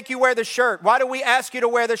do we make you wear the shirt? Why do we ask you to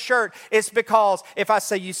wear the shirt? It's because if I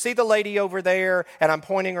say, you see the lady over there, and I'm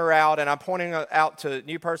pointing her out, and I'm pointing her out to a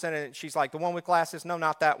new person, and she's like, the one with glasses? No,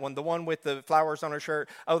 not that one. The one with the flowers on her shirt?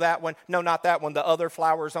 Oh, that one? No, not that one. The other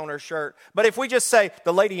flowers on her shirt. But if we just say,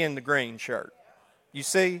 the lady in the green shirt, you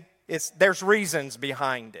see, there's reasons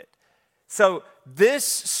behind it. So this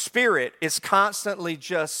spirit is constantly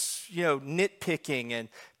just, nitpicking and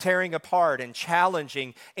tearing apart and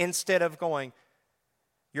challenging instead of going,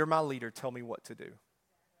 you're my leader, tell me what to do.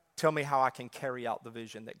 Tell me how I can carry out the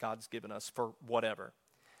vision that God's given us for whatever.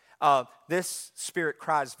 This spirit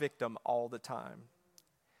cries victim all the time.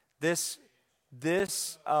 This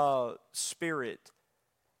spirit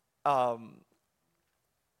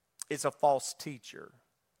is a false teacher.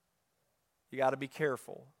 You got to be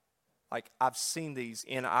careful. Like, I've seen these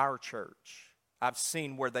in our church. I've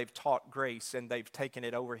seen where they've taught grace and they've taken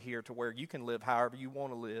it over here to where you can live however you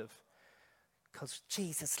want to live. Because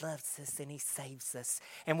Jesus loves us and he saves us.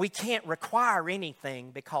 And we can't require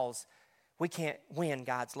anything because we can't win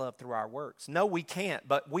God's love through our works. No, we can't,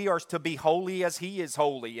 but we are to be holy as he is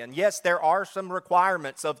holy. And yes, there are some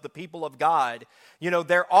requirements of the people of God.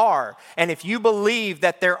 There are. And if you believe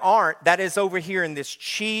that there aren't, that is over here in this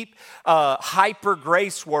cheap, hyper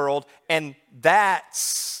grace world. And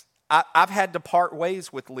I've had to part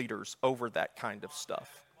ways with leaders over that kind of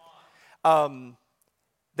stuff.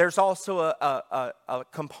 There's also a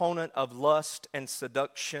component of lust and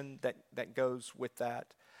seduction that goes with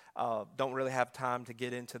that. Don't really have time to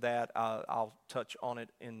get into that. I'll touch on it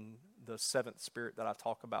in the seventh spirit that I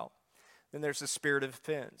talk about. Then there's the spirit of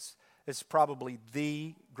offense. It's probably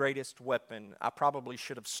the greatest weapon. I probably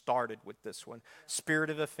should have started with this one. Spirit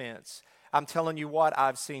of offense. I'm telling you what,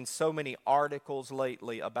 I've seen so many articles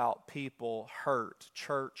lately about people hurt,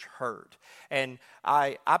 church hurt. And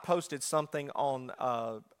I posted something on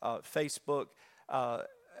Facebook,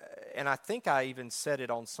 and I think I even said it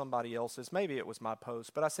on somebody else's. Maybe it was my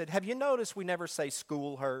post. But I said, have you noticed we never say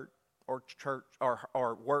school hurt or church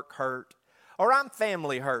or work hurt or I'm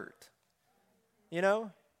family hurt?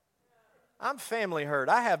 I'm family hurt.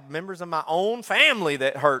 I have members of my own family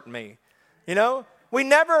that hurt me. We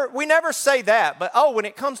never say that. But, when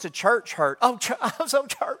it comes to church hurt, I'm so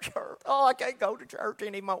church hurt. I can't go to church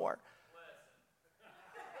anymore.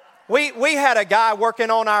 We had a guy working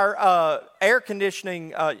on our air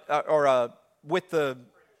conditioning with the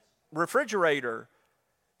refrigerator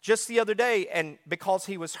just the other day, and because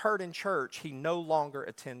he was hurt in church, he no longer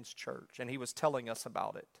attends church, and he was telling us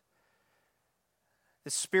about it. The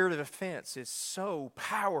spirit of offense is so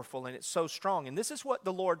powerful and it's so strong, and this is what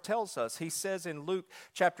the Lord tells us. He says in Luke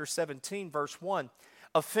chapter 17, verse 1,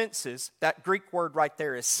 offenses, that Greek word right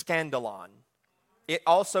there is scandalon. It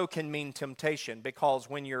also can mean temptation, because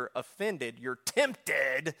when you're offended, you're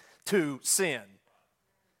tempted to sin.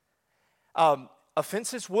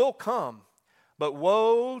 Offenses will come, but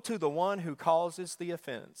woe to the one who causes the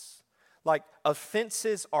offense. Like,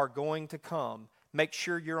 offenses are going to come. Make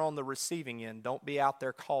sure you're on the receiving end. Don't be out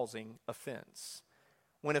there causing offense.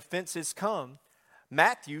 When offenses come,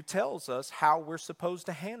 Matthew tells us how we're supposed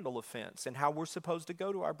to handle offense and how we're supposed to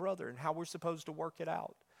go to our brother and how we're supposed to work it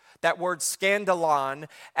out. That word scandalon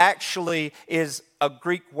actually is a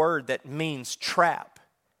Greek word that means trap.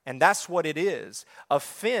 And that's what it is.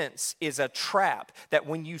 Offense is a trap that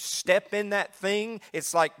when you step in that thing,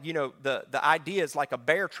 it's like, the idea is like a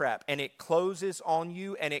bear trap, and it closes on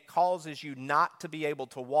you and it causes you not to be able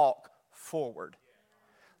to walk forward.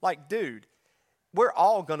 Like, dude, we're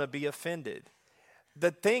all going to be offended. The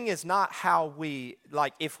thing is not how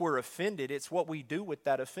if we're offended, it's what we do with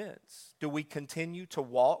that offense. Do we continue to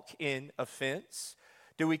walk in offense?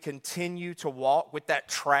 Do we continue to walk with that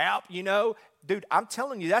trap, Dude, I'm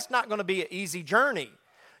telling you, that's not going to be an easy journey.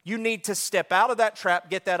 You need to step out of that trap,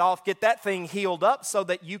 get that off, get that thing healed up so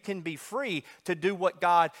that you can be free to do what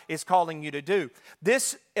God is calling you to do.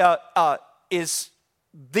 This is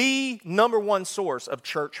the number one source of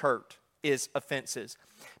church hurt, is offenses.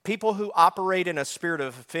 People who operate in a spirit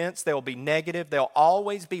of offense, they'll be negative. They'll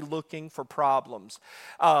always be looking for problems.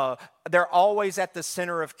 They're always at the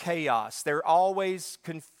center of chaos. They're always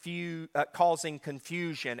causing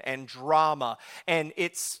confusion and drama. And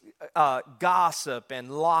it's gossip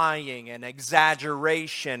and lying and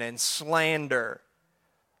exaggeration and slander.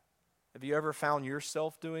 Have you ever found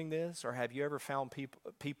yourself doing this? Or have you ever found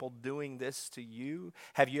people doing this to you?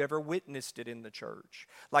 Have you ever witnessed it in the church?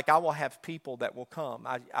 Like, I will have people that will come.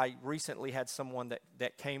 I recently had someone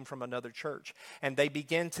that came from another church, and they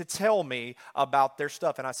began to tell me about their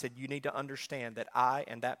stuff. And I said, you need to understand that I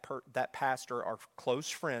and that pastor are close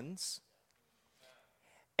friends,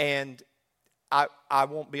 and I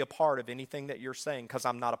won't be a part of anything that you're saying because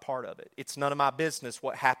I'm not a part of it. It's none of my business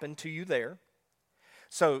what happened to you there.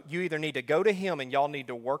 So you either need to go to him and y'all need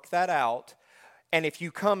to work that out. And if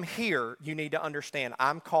you come here, you need to understand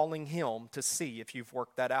I'm calling him to see if you've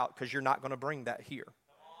worked that out, because you're not going to bring that here.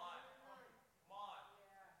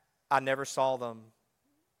 I never saw them.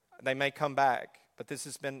 They may come back, but this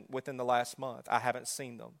has been within the last month. I haven't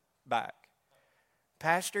seen them back.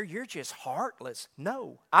 Pastor, you're just heartless.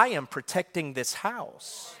 No, I am protecting this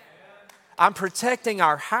house. I'm protecting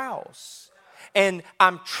our house. And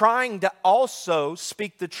I'm trying to also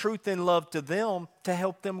speak the truth in love to them to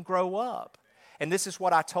help them grow up. And this is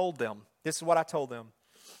what I told them.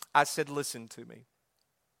 I said, listen to me.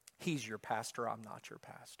 He's your pastor. I'm not your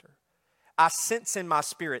pastor. I sense in my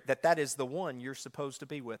spirit that is the one you're supposed to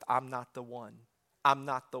be with. I'm not the one. I'm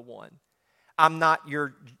not the one. I'm not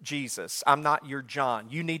your Jesus. I'm not your John.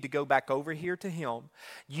 You need to go back over here to him.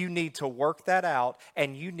 You need to work that out,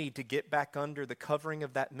 and you need to get back under the covering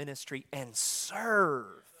of that ministry and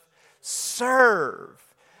serve. Serve.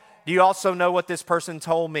 Do you also know what this person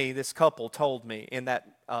told me, this couple told me in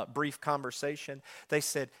that brief conversation? They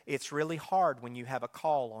said, it's really hard when you have a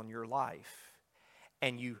call on your life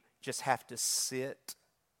and you just have to sit.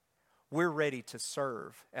 We're ready to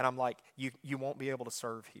serve. And I'm like, you won't be able to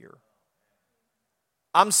serve here.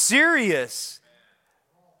 I'm serious.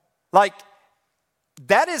 Like,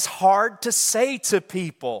 that is hard to say to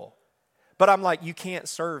people. But I'm like, you can't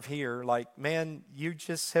serve here. Like, man, you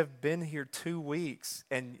just have been here 2 weeks.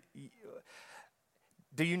 And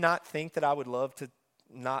do you not think that I would love to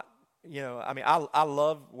not, I mean, I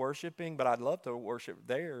love worshiping, but I'd love to worship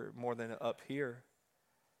there more than up here.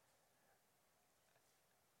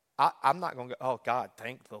 I'm not going to go, oh, God,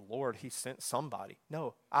 thank the Lord he sent somebody.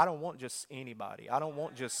 No, I don't want just anybody. I don't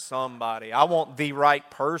want just somebody. I want the right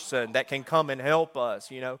person that can come and help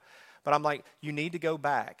us, But I'm like, you need to go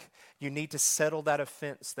back. You need to settle that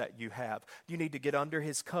offense that you have. You need to get under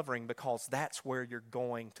his covering, because that's where you're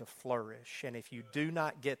going to flourish. And if you do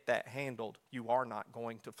not get that handled, you are not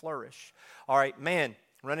going to flourish. All right, man,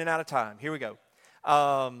 running out of time. Here we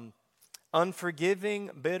go.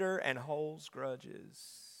 Unforgiving, bitter, and holds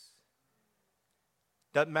grudges.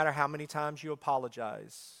 Doesn't matter how many times you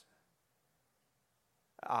apologize.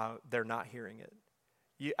 They're not hearing it.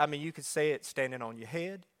 You could say it standing on your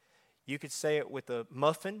head. You could say it with a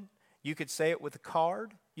muffin. You could say it with a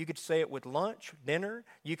card. You could say it with lunch, dinner.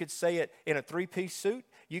 You could say it in a 3-piece suit.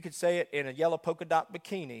 You could say it in a yellow polka dot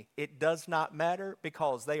bikini. It does not matter,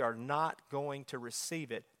 because they are not going to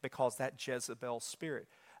receive it, because that Jezebel spirit,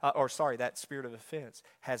 that spirit of offense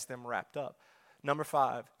has them wrapped up. Number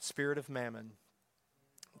 5, spirit of mammon.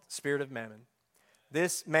 Spirit of mammon.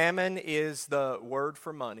 This mammon is the word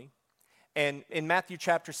for money. And in Matthew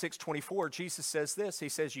chapter 6:24, Jesus says this. He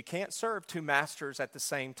says, you can't serve 2 masters at the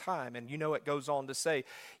same time. And it goes on to say,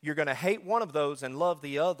 you're going to hate one of those and love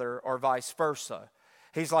the other, or vice versa.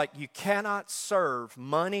 He's like, you cannot serve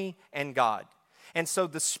money and God. And so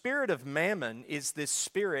the spirit of mammon is this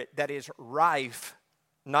spirit that is rife,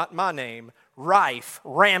 not my name, rife,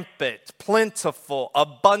 rampant, plentiful,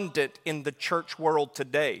 abundant in the church world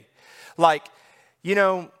today. Like,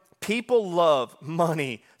 people love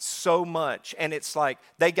money so much, and it's like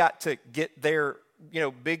they got to get their,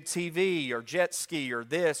 big TV or jet ski or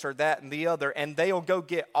this or that and the other, and they'll go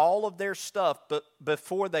get all of their stuff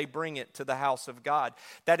before they bring it to the house of God.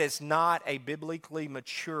 That is not a biblically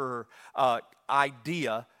mature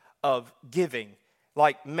idea of giving.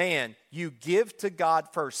 Like, man, you give to God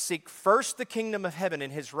first. Seek first the kingdom of heaven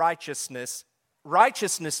and his righteousness.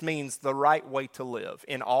 Righteousness means the right way to live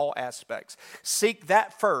in all aspects. Seek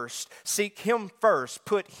that first. Seek him first.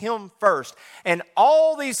 Put him first. And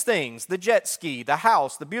all these things, the jet ski, the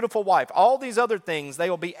house, the beautiful wife, all these other things, they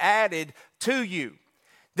will be added to you.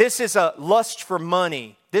 This is a lust for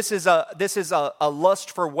money. This is a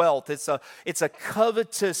lust for wealth. It's a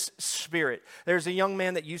covetous spirit. There's a young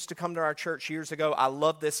man that used to come to our church years ago. I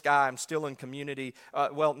love this guy. I'm still in community.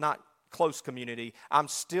 Not close community. I'm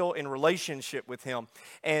still in relationship with him.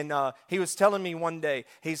 And he was telling me one day,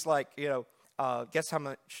 he's like, guess how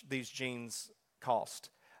much these jeans cost?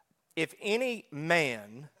 If any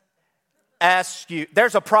man asks you,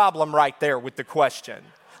 there's a problem right there with the question.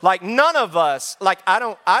 Like, none of us, like, I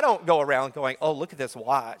don't go around going, oh, look at this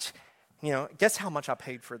watch. guess how much I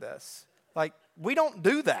paid for this? Like, we don't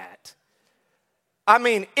do that. I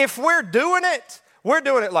mean, if we're doing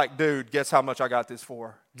it like, dude, guess how much I got this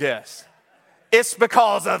for? Guess. It's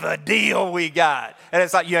because of a deal we got. And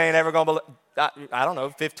it's like, you ain't ever going to believe, I don't know,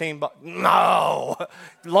 $15. No,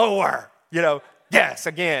 lower, yes,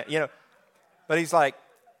 again, But he's like,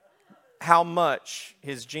 how much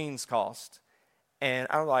his jeans cost? And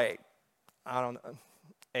I'm like, I don't know,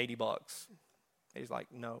 $80. He's like,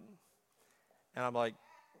 no. And I'm like,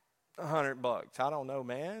 $100. I don't know,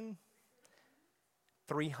 man.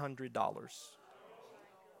 $300.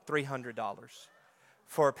 $300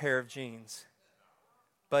 for a pair of jeans.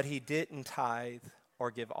 But he didn't tithe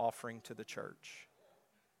or give offering to the church.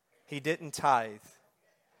 He didn't tithe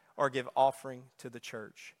or give offering to the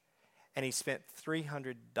church. And he spent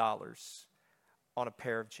 $300 on a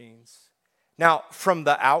pair of jeans. Now, from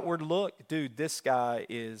the outward look, dude, this guy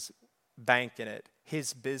is banking it.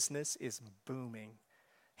 His business is booming.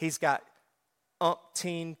 He's got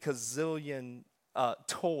umpteen gazillion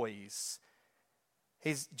toys.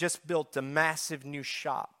 He's just built a massive new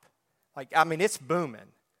shop. It's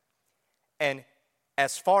booming. And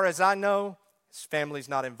as far as I know, his family's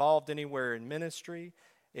not involved anywhere in ministry.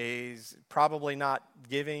 He's probably not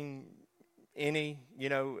giving any,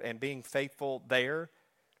 and being faithful there.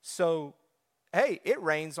 So, hey, it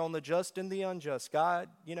rains on the just and the unjust. God,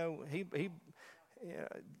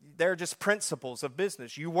 they're just principles of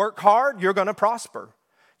business. You work hard, you're going to prosper.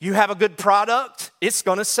 You have a good product, it's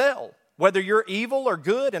going to sell. Whether you're evil or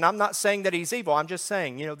good, and I'm not saying that he's evil, I'm just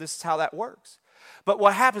saying, this is how that works. But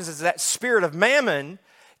what happens is that spirit of mammon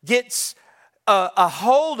gets a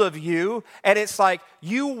hold of you, and it's like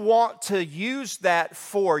you want to use that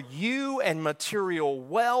for you and material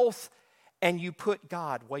wealth, and you put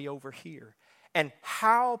God way over here. And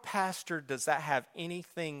how, Pastor, does that have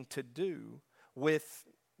anything to do with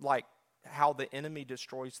how the enemy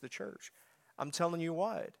destroys the church? I'm telling you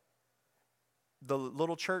what. The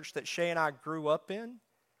little church that Shay and I grew up in,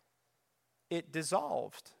 it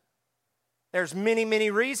dissolved. There's many,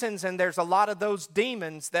 many reasons, and there's a lot of those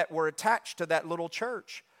demons that were attached to that little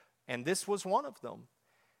church, and this was one of them.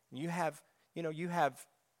 You have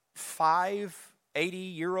 5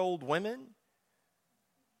 80-year-old women.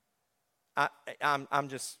 I'm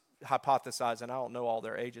just hypothesizing. I don't know all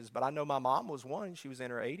their ages, but I know my mom was one. She was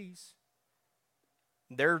in her 80s.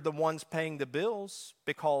 They're the ones paying the bills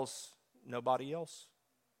because nobody else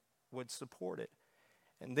would support it.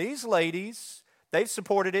 And these ladies, they've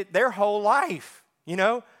supported it their whole life.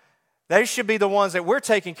 They should be the ones that we're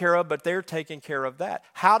taking care of, but they're taking care of that.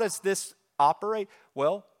 How does this operate?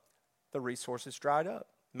 Well, the resources dried up.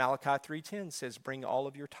 Malachi 3:10 says, bring all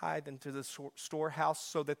of your tithe into the storehouse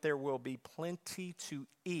so that there will be plenty to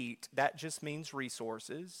eat. That just means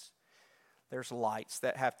resources. There's lights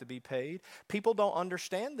that have to be paid. People don't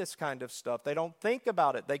understand this kind of stuff. They don't think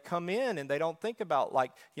about it. They come in and they don't think about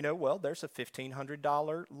there's a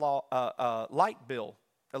 $1,500 light bill,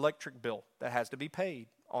 electric bill that has to be paid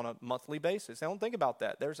on a monthly basis. They don't think about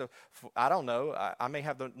that. I don't know. I may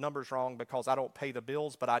have the numbers wrong because I don't pay the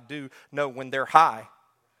bills, but I do know when they're high.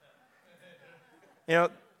 They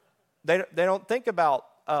don't think about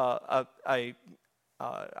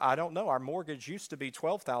I don't know. Our mortgage used to be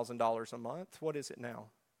 $12,000 a month. What is it now?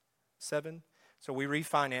 $7,000? So we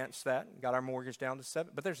refinanced that and got our mortgage down to $7,000.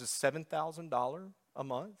 But there's a $7,000 a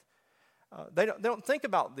month. They don't think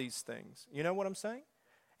about these things. You know what I'm saying?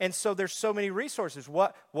 And so there's so many resources.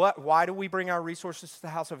 Why do we bring our resources to the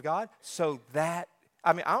house of God? So that,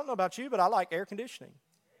 I don't know about you, but I like air conditioning.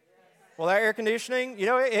 Well, that air conditioning,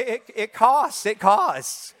 it costs. It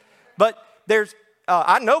costs. But there's,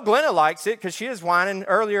 I know Glenna likes it because she was whining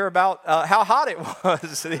earlier about how hot it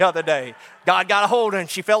was the other day. God got a hold of her and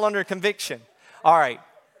she fell under conviction. All right.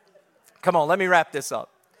 Come on, let me wrap this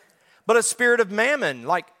up. But a spirit of mammon,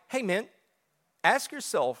 hey, man, ask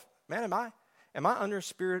yourself, man, am I under a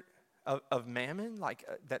spirit of mammon,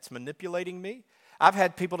 that's manipulating me? I've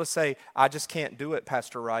had people to say, I just can't do it,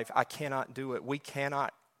 Pastor Rife. I cannot do it. We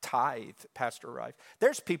cannot tithe, Pastor Rife.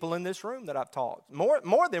 There's people in this room that I've talked,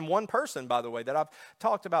 more than one person, by the way, that I've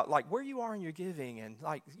talked about, where you are in your giving and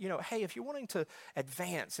hey, if you're wanting to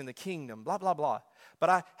advance in the kingdom, blah, blah, blah. But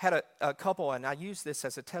I had a couple, and I used this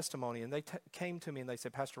as a testimony, and they came to me and they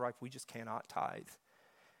said, Pastor Rife, we just cannot tithe.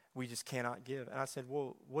 We just cannot give. And I said,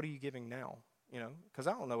 well, what are you giving now? Because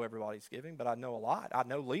I don't know everybody's giving, but I know a lot. I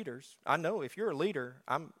know leaders. I know if you're a leader,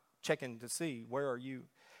 I'm checking to see where are you.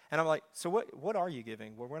 And I'm like, so what are you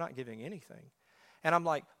giving? Well, we're not giving anything. And I'm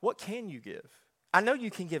like, what can you give? I know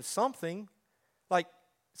you can give something.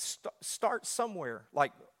 Start somewhere.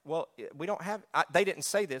 We don't have, they didn't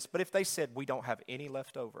say this, but if they said we don't have any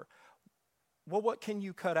left over, well, what can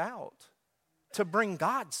you cut out to bring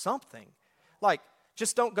God something? Like,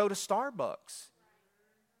 just don't go to Starbucks.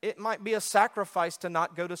 It might be a sacrifice to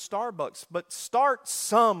not go to Starbucks, but start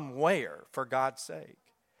somewhere for God's sake.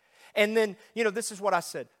 And then, this is what I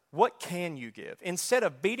said. What can you give? Instead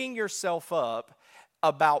of beating yourself up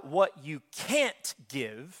about what you can't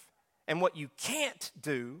give and what you can't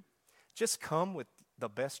do, just come with the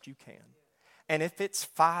best you can. And if it's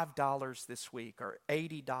 $5 this week or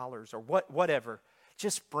 $80 or whatever,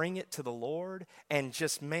 just bring it to the Lord and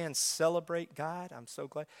just, celebrate God. I'm so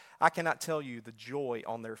glad. I cannot tell you the joy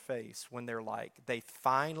on their face when they're like, they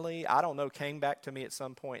finally, came back to me at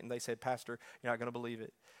some point and they said, Pastor, you're not going to believe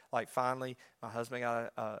it. Like, finally, my husband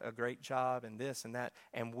got a great job and this and that,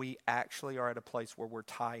 and we actually are at a place where we're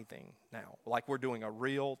tithing now. Like, we're doing a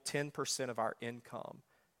real 10% of our income.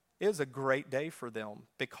 It was a great day for them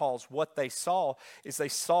because what they saw is they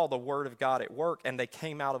saw the Word of God at work, and they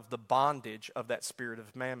came out of the bondage of that spirit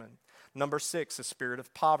of mammon. Number 6, the spirit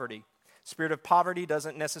of poverty. Spirit of poverty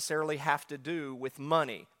doesn't necessarily have to do with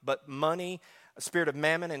money, but money, spirit of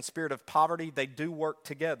mammon and spirit of poverty, they do work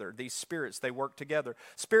together. These spirits, they work together.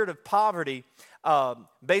 Spirit of poverty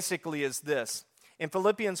basically is this. In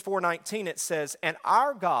Philippians 4:19 it says, and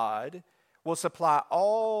our God will supply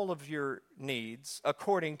all of your needs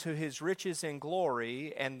according to his riches in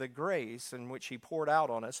glory and the grace in which he poured out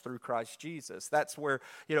on us through Christ Jesus. That's where,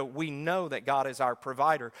 we know that God is our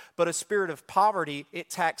provider. But a spirit of poverty, it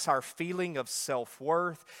attacks our feeling of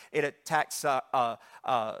self-worth. It attacks our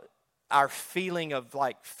feeling of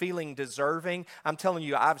feeling deserving. I'm telling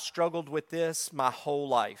you, I've struggled with this my whole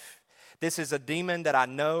life. This is a demon that I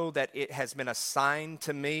know that it has been assigned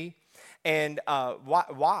to me. And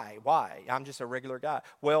why? I'm just a regular guy.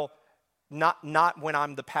 Well, not when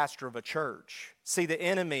I'm the pastor of a church. See, the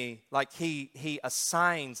enemy, he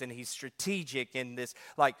assigns and he's strategic in this,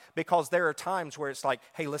 because there are times where it's like,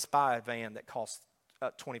 hey, let's buy a van that costs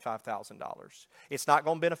 $25,000. It's not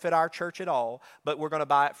going to benefit our church at all, but we're going to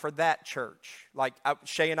buy it for that church.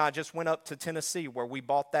 Shay and I just went up to Tennessee where we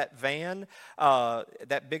bought that van,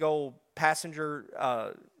 that big old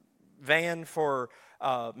passenger van for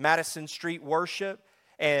Madison Street Worship,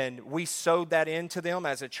 and we sowed that into them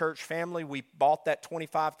as a church family. We bought that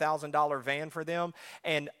 $25,000 van for them,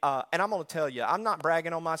 and I'm going to tell you, I'm not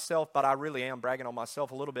bragging on myself, but I really am bragging on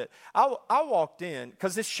myself a little bit. I walked in,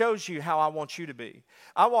 because this shows you how I want you to be.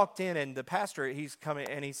 I walked in, and the pastor, he's coming,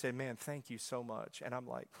 and he said, man, thank you so much. And I'm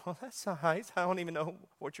like, well, that's nice. I don't even know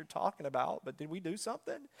what you're talking about, but did we do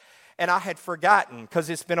something? And I had forgotten, because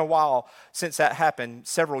it's been a while since that happened,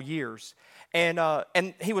 several years. And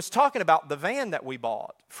he was talking about the van that we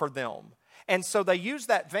bought for them. And so they use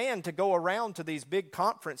that van to go around to these big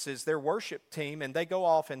conferences, their worship team, and they go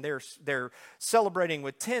off and they're celebrating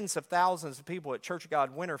with tens of thousands of people at Church of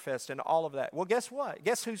God Winterfest and all of that. Well, guess what?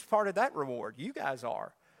 Guess who's part of that reward? You guys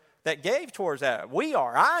are. That gave towards that. We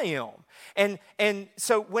are. I am. And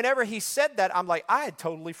so whenever he said that, I'm like, I had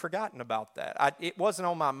totally forgotten about that. It wasn't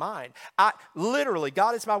on my mind. Literally,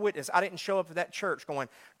 God is my witness. I didn't show up at that church going,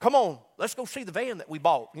 come on, let's go see the van that we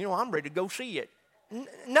bought. I'm ready to go see it.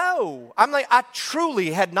 No. I'm like, I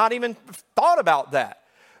truly had not even thought about that.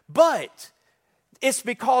 But it's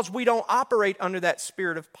because we don't operate under that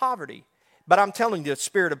spirit of poverty. But I'm telling you, the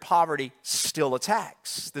spirit of poverty still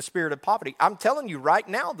attacks. The spirit of poverty. I'm telling you right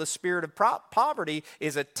now, the spirit of poverty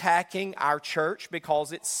is attacking our church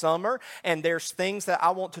because it's summer and there's things that I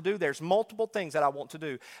want to do. There's multiple things that I want to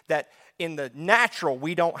do that in the natural,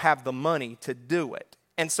 we don't have the money to do it.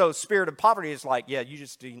 And so spirit of poverty is like, yeah, you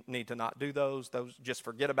just need to not do those. Just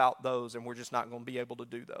forget about those, and we're just not going to be able to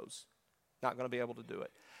do those. Not going to be able to do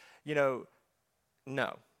it.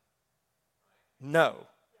 No.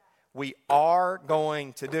 We are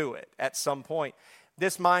going to do it at some point.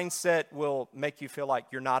 This mindset will make you feel like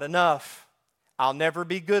you're not enough. I'll never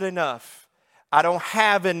be good enough. I don't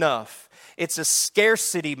have enough. It's a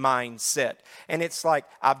scarcity mindset. And it's like,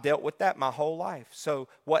 I've dealt with that my whole life. So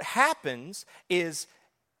what happens is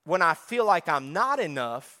when I feel like I'm not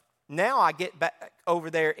enough, now I get back over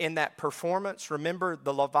there in that performance. Remember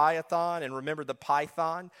the Leviathan and remember the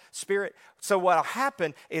Python spirit? So what will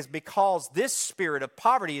happen is because this spirit of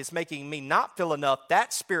poverty is making me not feel enough,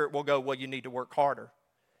 that spirit will go, well, you need to work harder.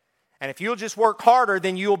 And if you'll just work harder,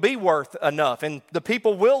 then you'll be worth enough. And the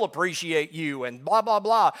people will appreciate you and blah, blah,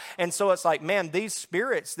 blah. And so it's like, man, these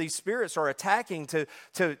spirits are attacking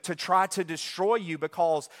to try to destroy you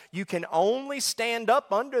because you can only stand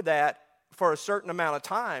up under that for a certain amount of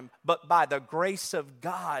time, but by the grace of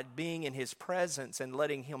God being in his presence and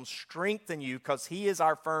letting him strengthen you because he is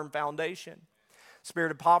our firm foundation.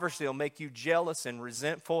 Spirit of poverty will make you jealous and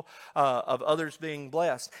resentful of others being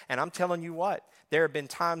blessed. And I'm telling you what, there have been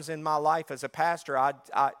times in my life as a pastor,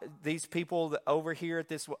 these people over here at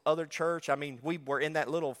this other church, I mean, we were in that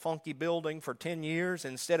little funky building for 10 years.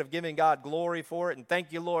 Instead of giving God glory for it and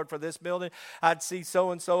thank you, Lord, for this building, I'd see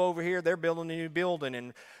so-and-so over here, they're building a new building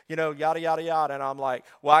and, yada, yada, yada. And I'm like,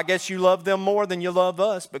 well, I guess you love them more than you love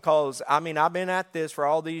us because, I mean, I've been at this for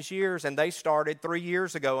all these years and they started 3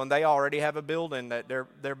 years ago and they already have a building that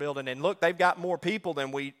they're building. And look, they've got more people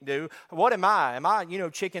than we do. What am I? Am I,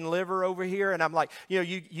 chicken liver over here? And I'm like,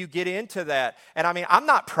 you get into that. And I mean, I'm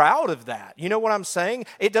not proud of that. You know what I'm saying?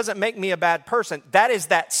 It doesn't make me a bad person. That is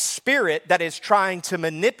that spirit that is trying to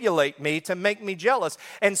manipulate me to make me jealous.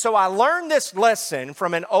 And so I learned this lesson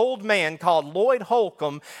from an old man called Lloyd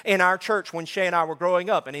Holcomb in our church when Shay and I were growing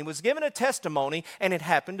up. And he was given a testimony, and it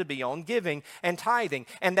happened to be on giving and tithing.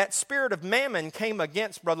 And that spirit of mammon came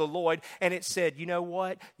against Brother Lloyd, and it said, you know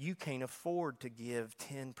what? You can't afford to give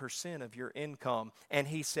 10% of your income. And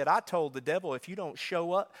he said, I told the devil, if you don't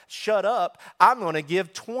shut up, I'm going to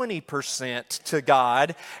give 20% to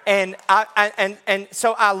God. And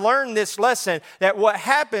so I learned this lesson that what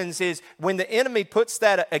happens is when the enemy puts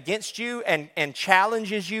that against you and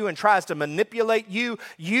challenges you and tries to manipulate you,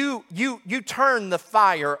 you turn the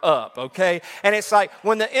fire up, okay? And it's like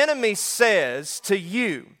when the enemy says to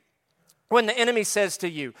you,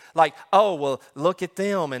 like, oh, well, look at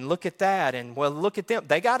them and look at that and, well, look at them.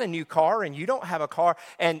 They got a new car and you don't have a car.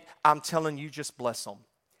 And I'm telling you, just bless them.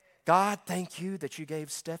 God, thank you that you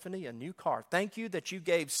gave Stephanie a new car. Thank you that you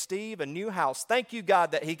gave Steve a new house. Thank you,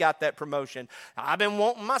 God, that he got that promotion. I've been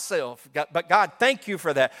wanting myself, but God, thank you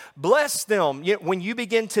for that. Bless them. When you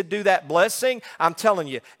begin to do that blessing, I'm telling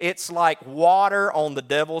you, it's like water on the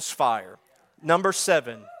devil's fire. Number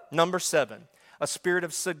seven, a spirit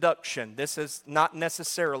of seduction. This is not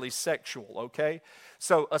necessarily sexual, okay?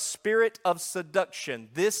 So a spirit of seduction.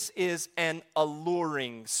 This is an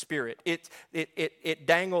alluring spirit. It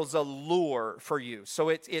dangles a lure for you. So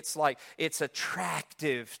it's like it's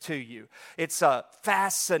attractive to you. It's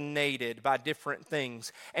fascinated by different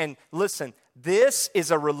things. And listen, this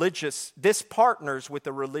partners with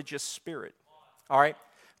a religious spirit. All right?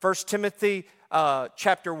 1 Timothy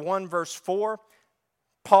chapter 1, verse 4.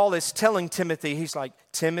 Paul is telling Timothy, he's like,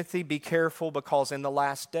 Timothy, be careful because in the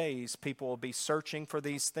last days, people will be searching for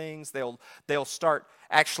these things. They'll start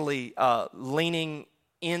actually leaning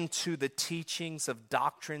into the teachings of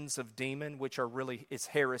doctrines of demon, which are really, it's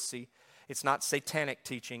heresy. It's not satanic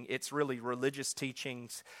teaching. It's really religious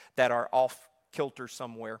teachings that are off kilter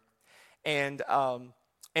somewhere. And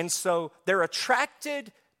so they're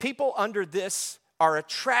attracted, people under this are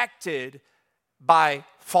attracted by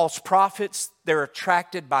false prophets. They're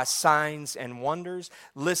attracted by signs and wonders.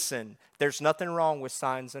 Listen, there's nothing wrong with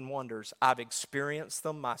signs and wonders. I've experienced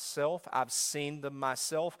them myself. I've seen them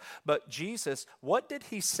myself. But Jesus, what did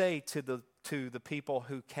he say to the people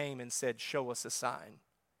who came and said, show us a sign?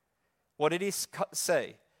 What did he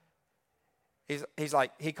say? He's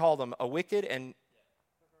like, he called them a wicked and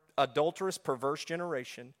adulterous, perverse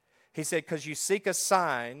generation. He said, because you seek a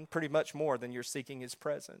sign pretty much more than you're seeking his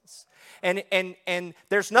presence. And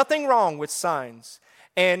there's nothing wrong with signs.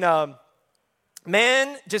 And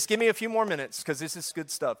man, just give me a few more minutes because this is good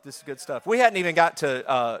stuff. We hadn't even got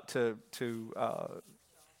to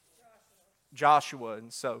Joshua.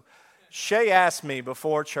 And so Shay asked me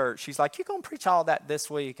before church, she's like, you going to preach all that this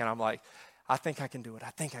week? And I'm like, I think I can do it.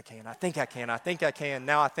 I think I can.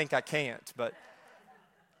 Now I think I can't. But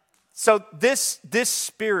so this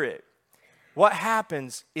spirit, what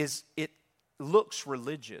happens is it looks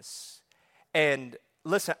religious. And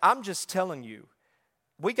listen, I'm just telling you,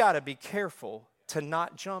 we got to be careful to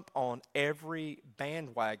not jump on every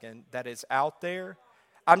bandwagon that is out there.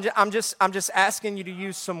 I'm just asking you to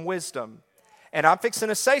use some wisdom. And I'm fixing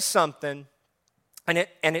to say something, and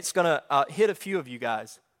it's going to hit a few of you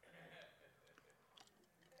guys.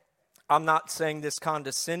 I'm not saying this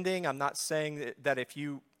condescending. I'm not saying that if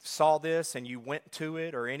you saw this and you went to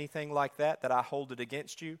it or anything like that I hold it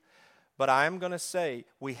against you. But I am going to say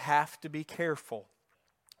we have to be careful.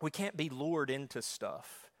 We can't be lured into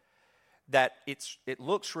stuff that it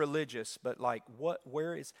looks religious, but like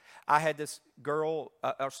I had this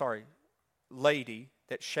lady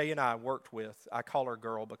that Shay and I worked with. I call her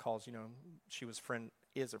girl because, she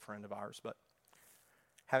is a friend of ours, but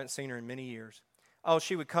haven't seen her in many years. Oh,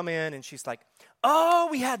 she would come in and she's like, oh,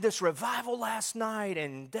 we had this revival last night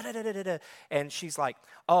and da-da-da-da-da. And she's like,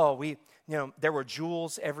 oh, there were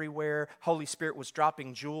jewels everywhere. Holy Spirit was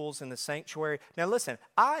dropping jewels in the sanctuary. Now listen,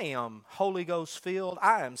 I am Holy Ghost filled.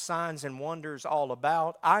 I am signs and wonders all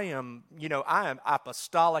about. I am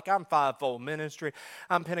apostolic. I'm fivefold ministry.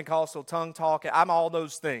 I'm Pentecostal tongue talking. I'm all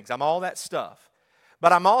those things. I'm all that stuff.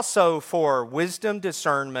 But I'm also for wisdom,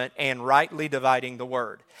 discernment, and rightly dividing the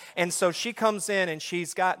word. And so she comes in and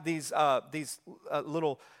she's got these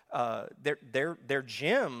little, they're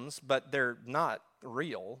gems, but they're not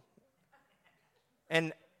real.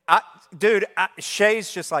 And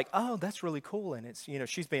Shay's just like, oh, that's really cool. And it's,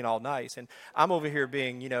 she's being all nice. And I'm over here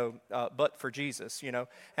being, but for Jesus, And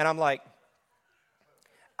I'm like,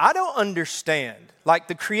 I don't understand. Like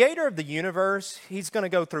the creator of the universe, he's going to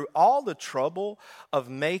go through all the trouble of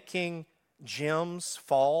making gems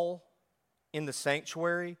fall in the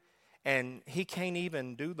sanctuary, and he can't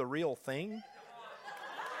even do the real thing?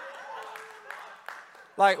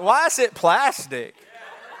 Like, why is it plastic?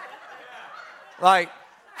 Like,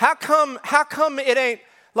 how come it ain't,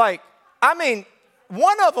 like,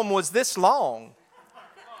 one of them was this long.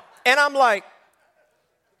 And I'm like,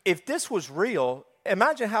 if this was real,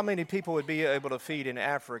 imagine how many people would be able to feed in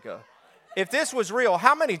Africa. If this was real,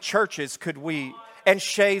 how many churches could we, and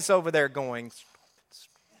Shay's over there going,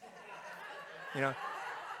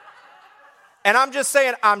 And I'm just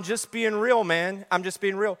saying, I'm just being real, man. I'm just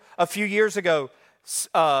being real. A few years ago,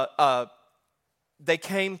 they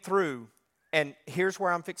came through, and here's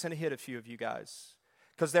where I'm fixing to hit a few of you guys.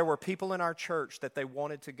 Because there were people in our church that they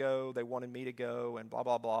wanted to go, they wanted me to go, and blah,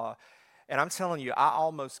 blah, blah. And I'm telling you, I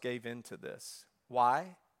almost gave in to this.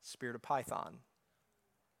 Why? Spirit of Python.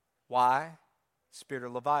 Why? Spirit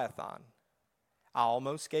of Leviathan. I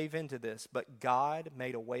almost gave into this, but God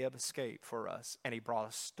made a way of escape for us, and he brought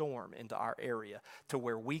a storm into our area to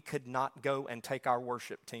where we could not go and take our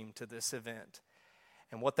worship team to this event.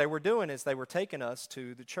 And what they were doing is they were taking us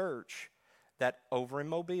to the church that over in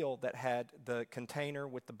Mobile that had the container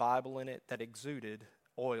with the Bible in it that exuded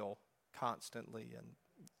oil constantly. And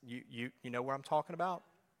you know where I'm talking about?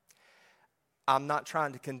 I'm not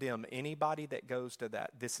trying to condemn anybody that goes to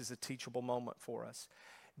that. This is a teachable moment for us.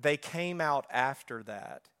 They came out after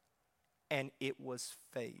that, and it was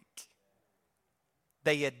fake.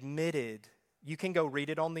 They admitted, you can go read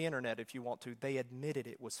it on the internet if you want to, they admitted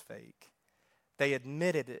it was fake. They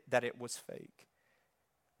admitted that it was fake.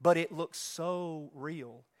 But it looked so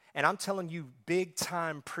real. And I'm telling you,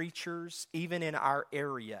 big-time preachers, even in our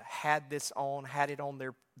area, had it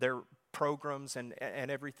on their programs and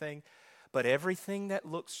everything. But everything that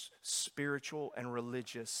looks spiritual and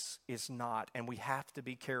religious is not, and we have to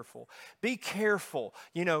be careful. Be careful,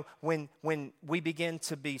 when we begin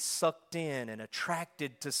to be sucked in and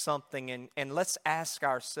attracted to something, and let's ask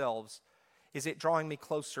ourselves, is it drawing me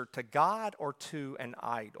closer to God or to an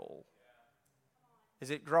idol?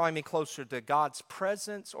 Is it drawing me closer to God's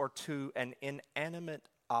presence or to an inanimate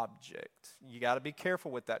object? You got to be careful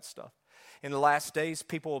with that stuff. In the last days,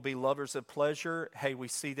 people will be lovers of pleasure. Hey, we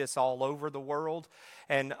see this all over the world.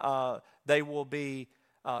 And they will be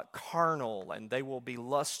carnal, and they will be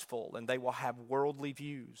lustful, and they will have worldly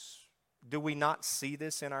views. Do we not see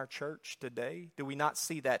this in our church today? Do we not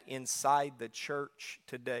see that inside the church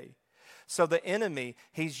today? So the enemy,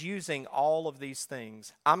 he's using all of these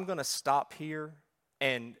things. I'm going to stop here,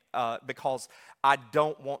 and because I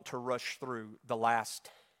don't want to rush through the last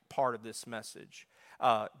part of this message.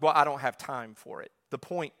 I don't have time for it. The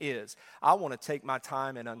point is, I want to take my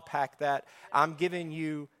time and unpack that. I'm giving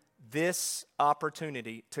you this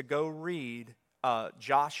opportunity to go read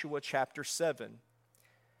Joshua chapter 7.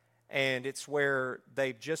 And it's where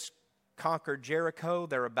they've just conquered Jericho.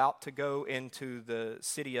 They're about to go into the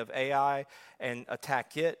city of Ai and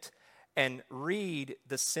attack it. And read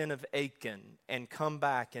the sin of Achan and come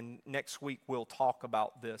back. And next week we'll talk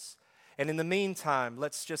about this. And in the meantime,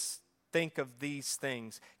 let's just think of these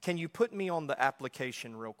things. Can you put me on the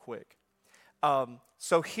application real quick?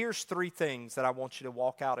 So here's 3 things that I want you to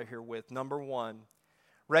walk out of here with. Number 1,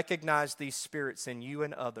 recognize these spirits in you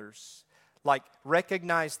and others. Like,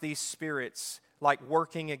 recognize these spirits like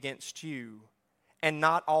working against you, and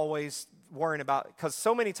not always worrying about, because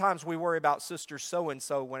so many times we worry about sister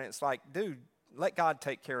so-and-so when it's like, dude, let God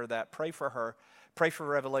take care of that. Pray for her. Pray for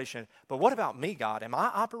revelation. But what about me, God? Am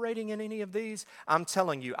I operating in any of these? I'm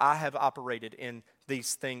telling you, I have operated in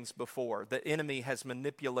these things before. The enemy has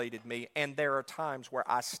manipulated me, and there are times where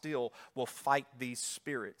I still will fight these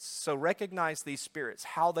spirits. So recognize these spirits,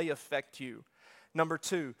 how they affect you. Number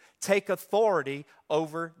 2, take authority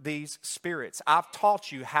over these spirits. I've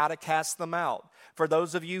taught you how to cast them out. For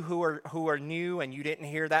those of you who are new and you didn't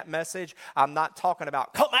hear that message, I'm not talking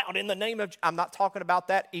about come out in the name of, I'm not talking about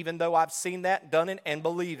that, even though I've seen that, done it, and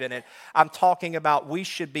believe in it. I'm talking about we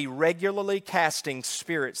should be regularly casting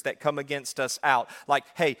spirits that come against us out. Like,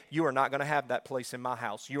 hey, you are not going to have that place in my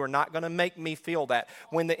house. You are not going to make me feel that.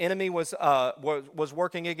 When the enemy was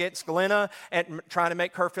working against Glenna and trying to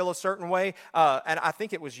make her feel a certain way, and I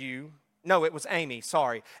think it was you. No, it was Amy,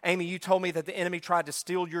 sorry. Amy, you told me that the enemy tried to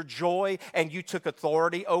steal your joy, and you took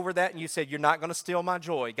authority over that, and you said, you're not going to steal my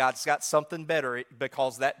joy. God's got something better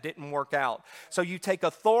because that didn't work out. So you take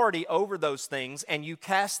authority over those things, and you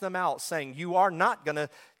cast them out, saying, you are not going to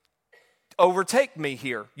overtake me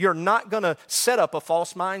here. You're not going to set up a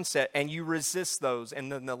false mindset, and you resist those.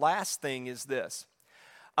 And then the last thing is this.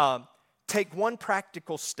 Take one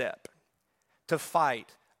practical step to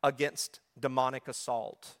fight against demonic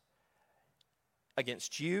assault.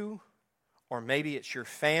 Against you, or maybe it's your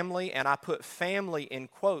family, and I put family in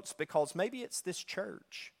quotes because maybe it's this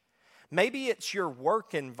church. Maybe it's your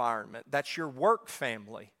work environment. That's your work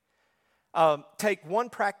family. Take one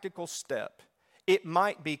practical step. It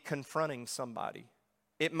might be confronting somebody.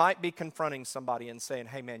 It might be confronting somebody and saying,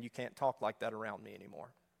 hey man, you can't talk like that around me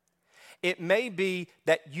anymore. It may be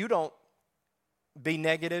that you don't be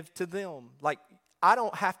negative to them. Like, I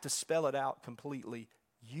don't have to spell it out completely.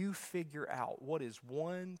 You figure out what is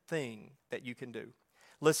one thing that you can do.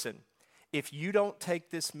 Listen, if you don't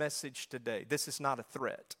take this message today, this is not a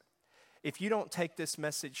threat. If you don't take this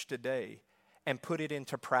message today and put it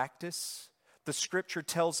into practice, the scripture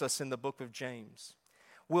tells us in the book of James,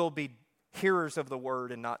 we'll be hearers of the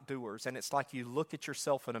word and not doers. And it's like you look at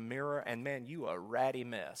yourself in a mirror and man, you a ratty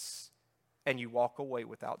mess. And you walk away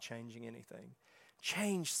without changing anything.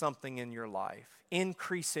 Change something in your life.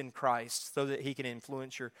 Increase in Christ so that he can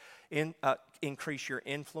increase your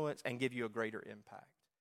influence and give you a greater impact.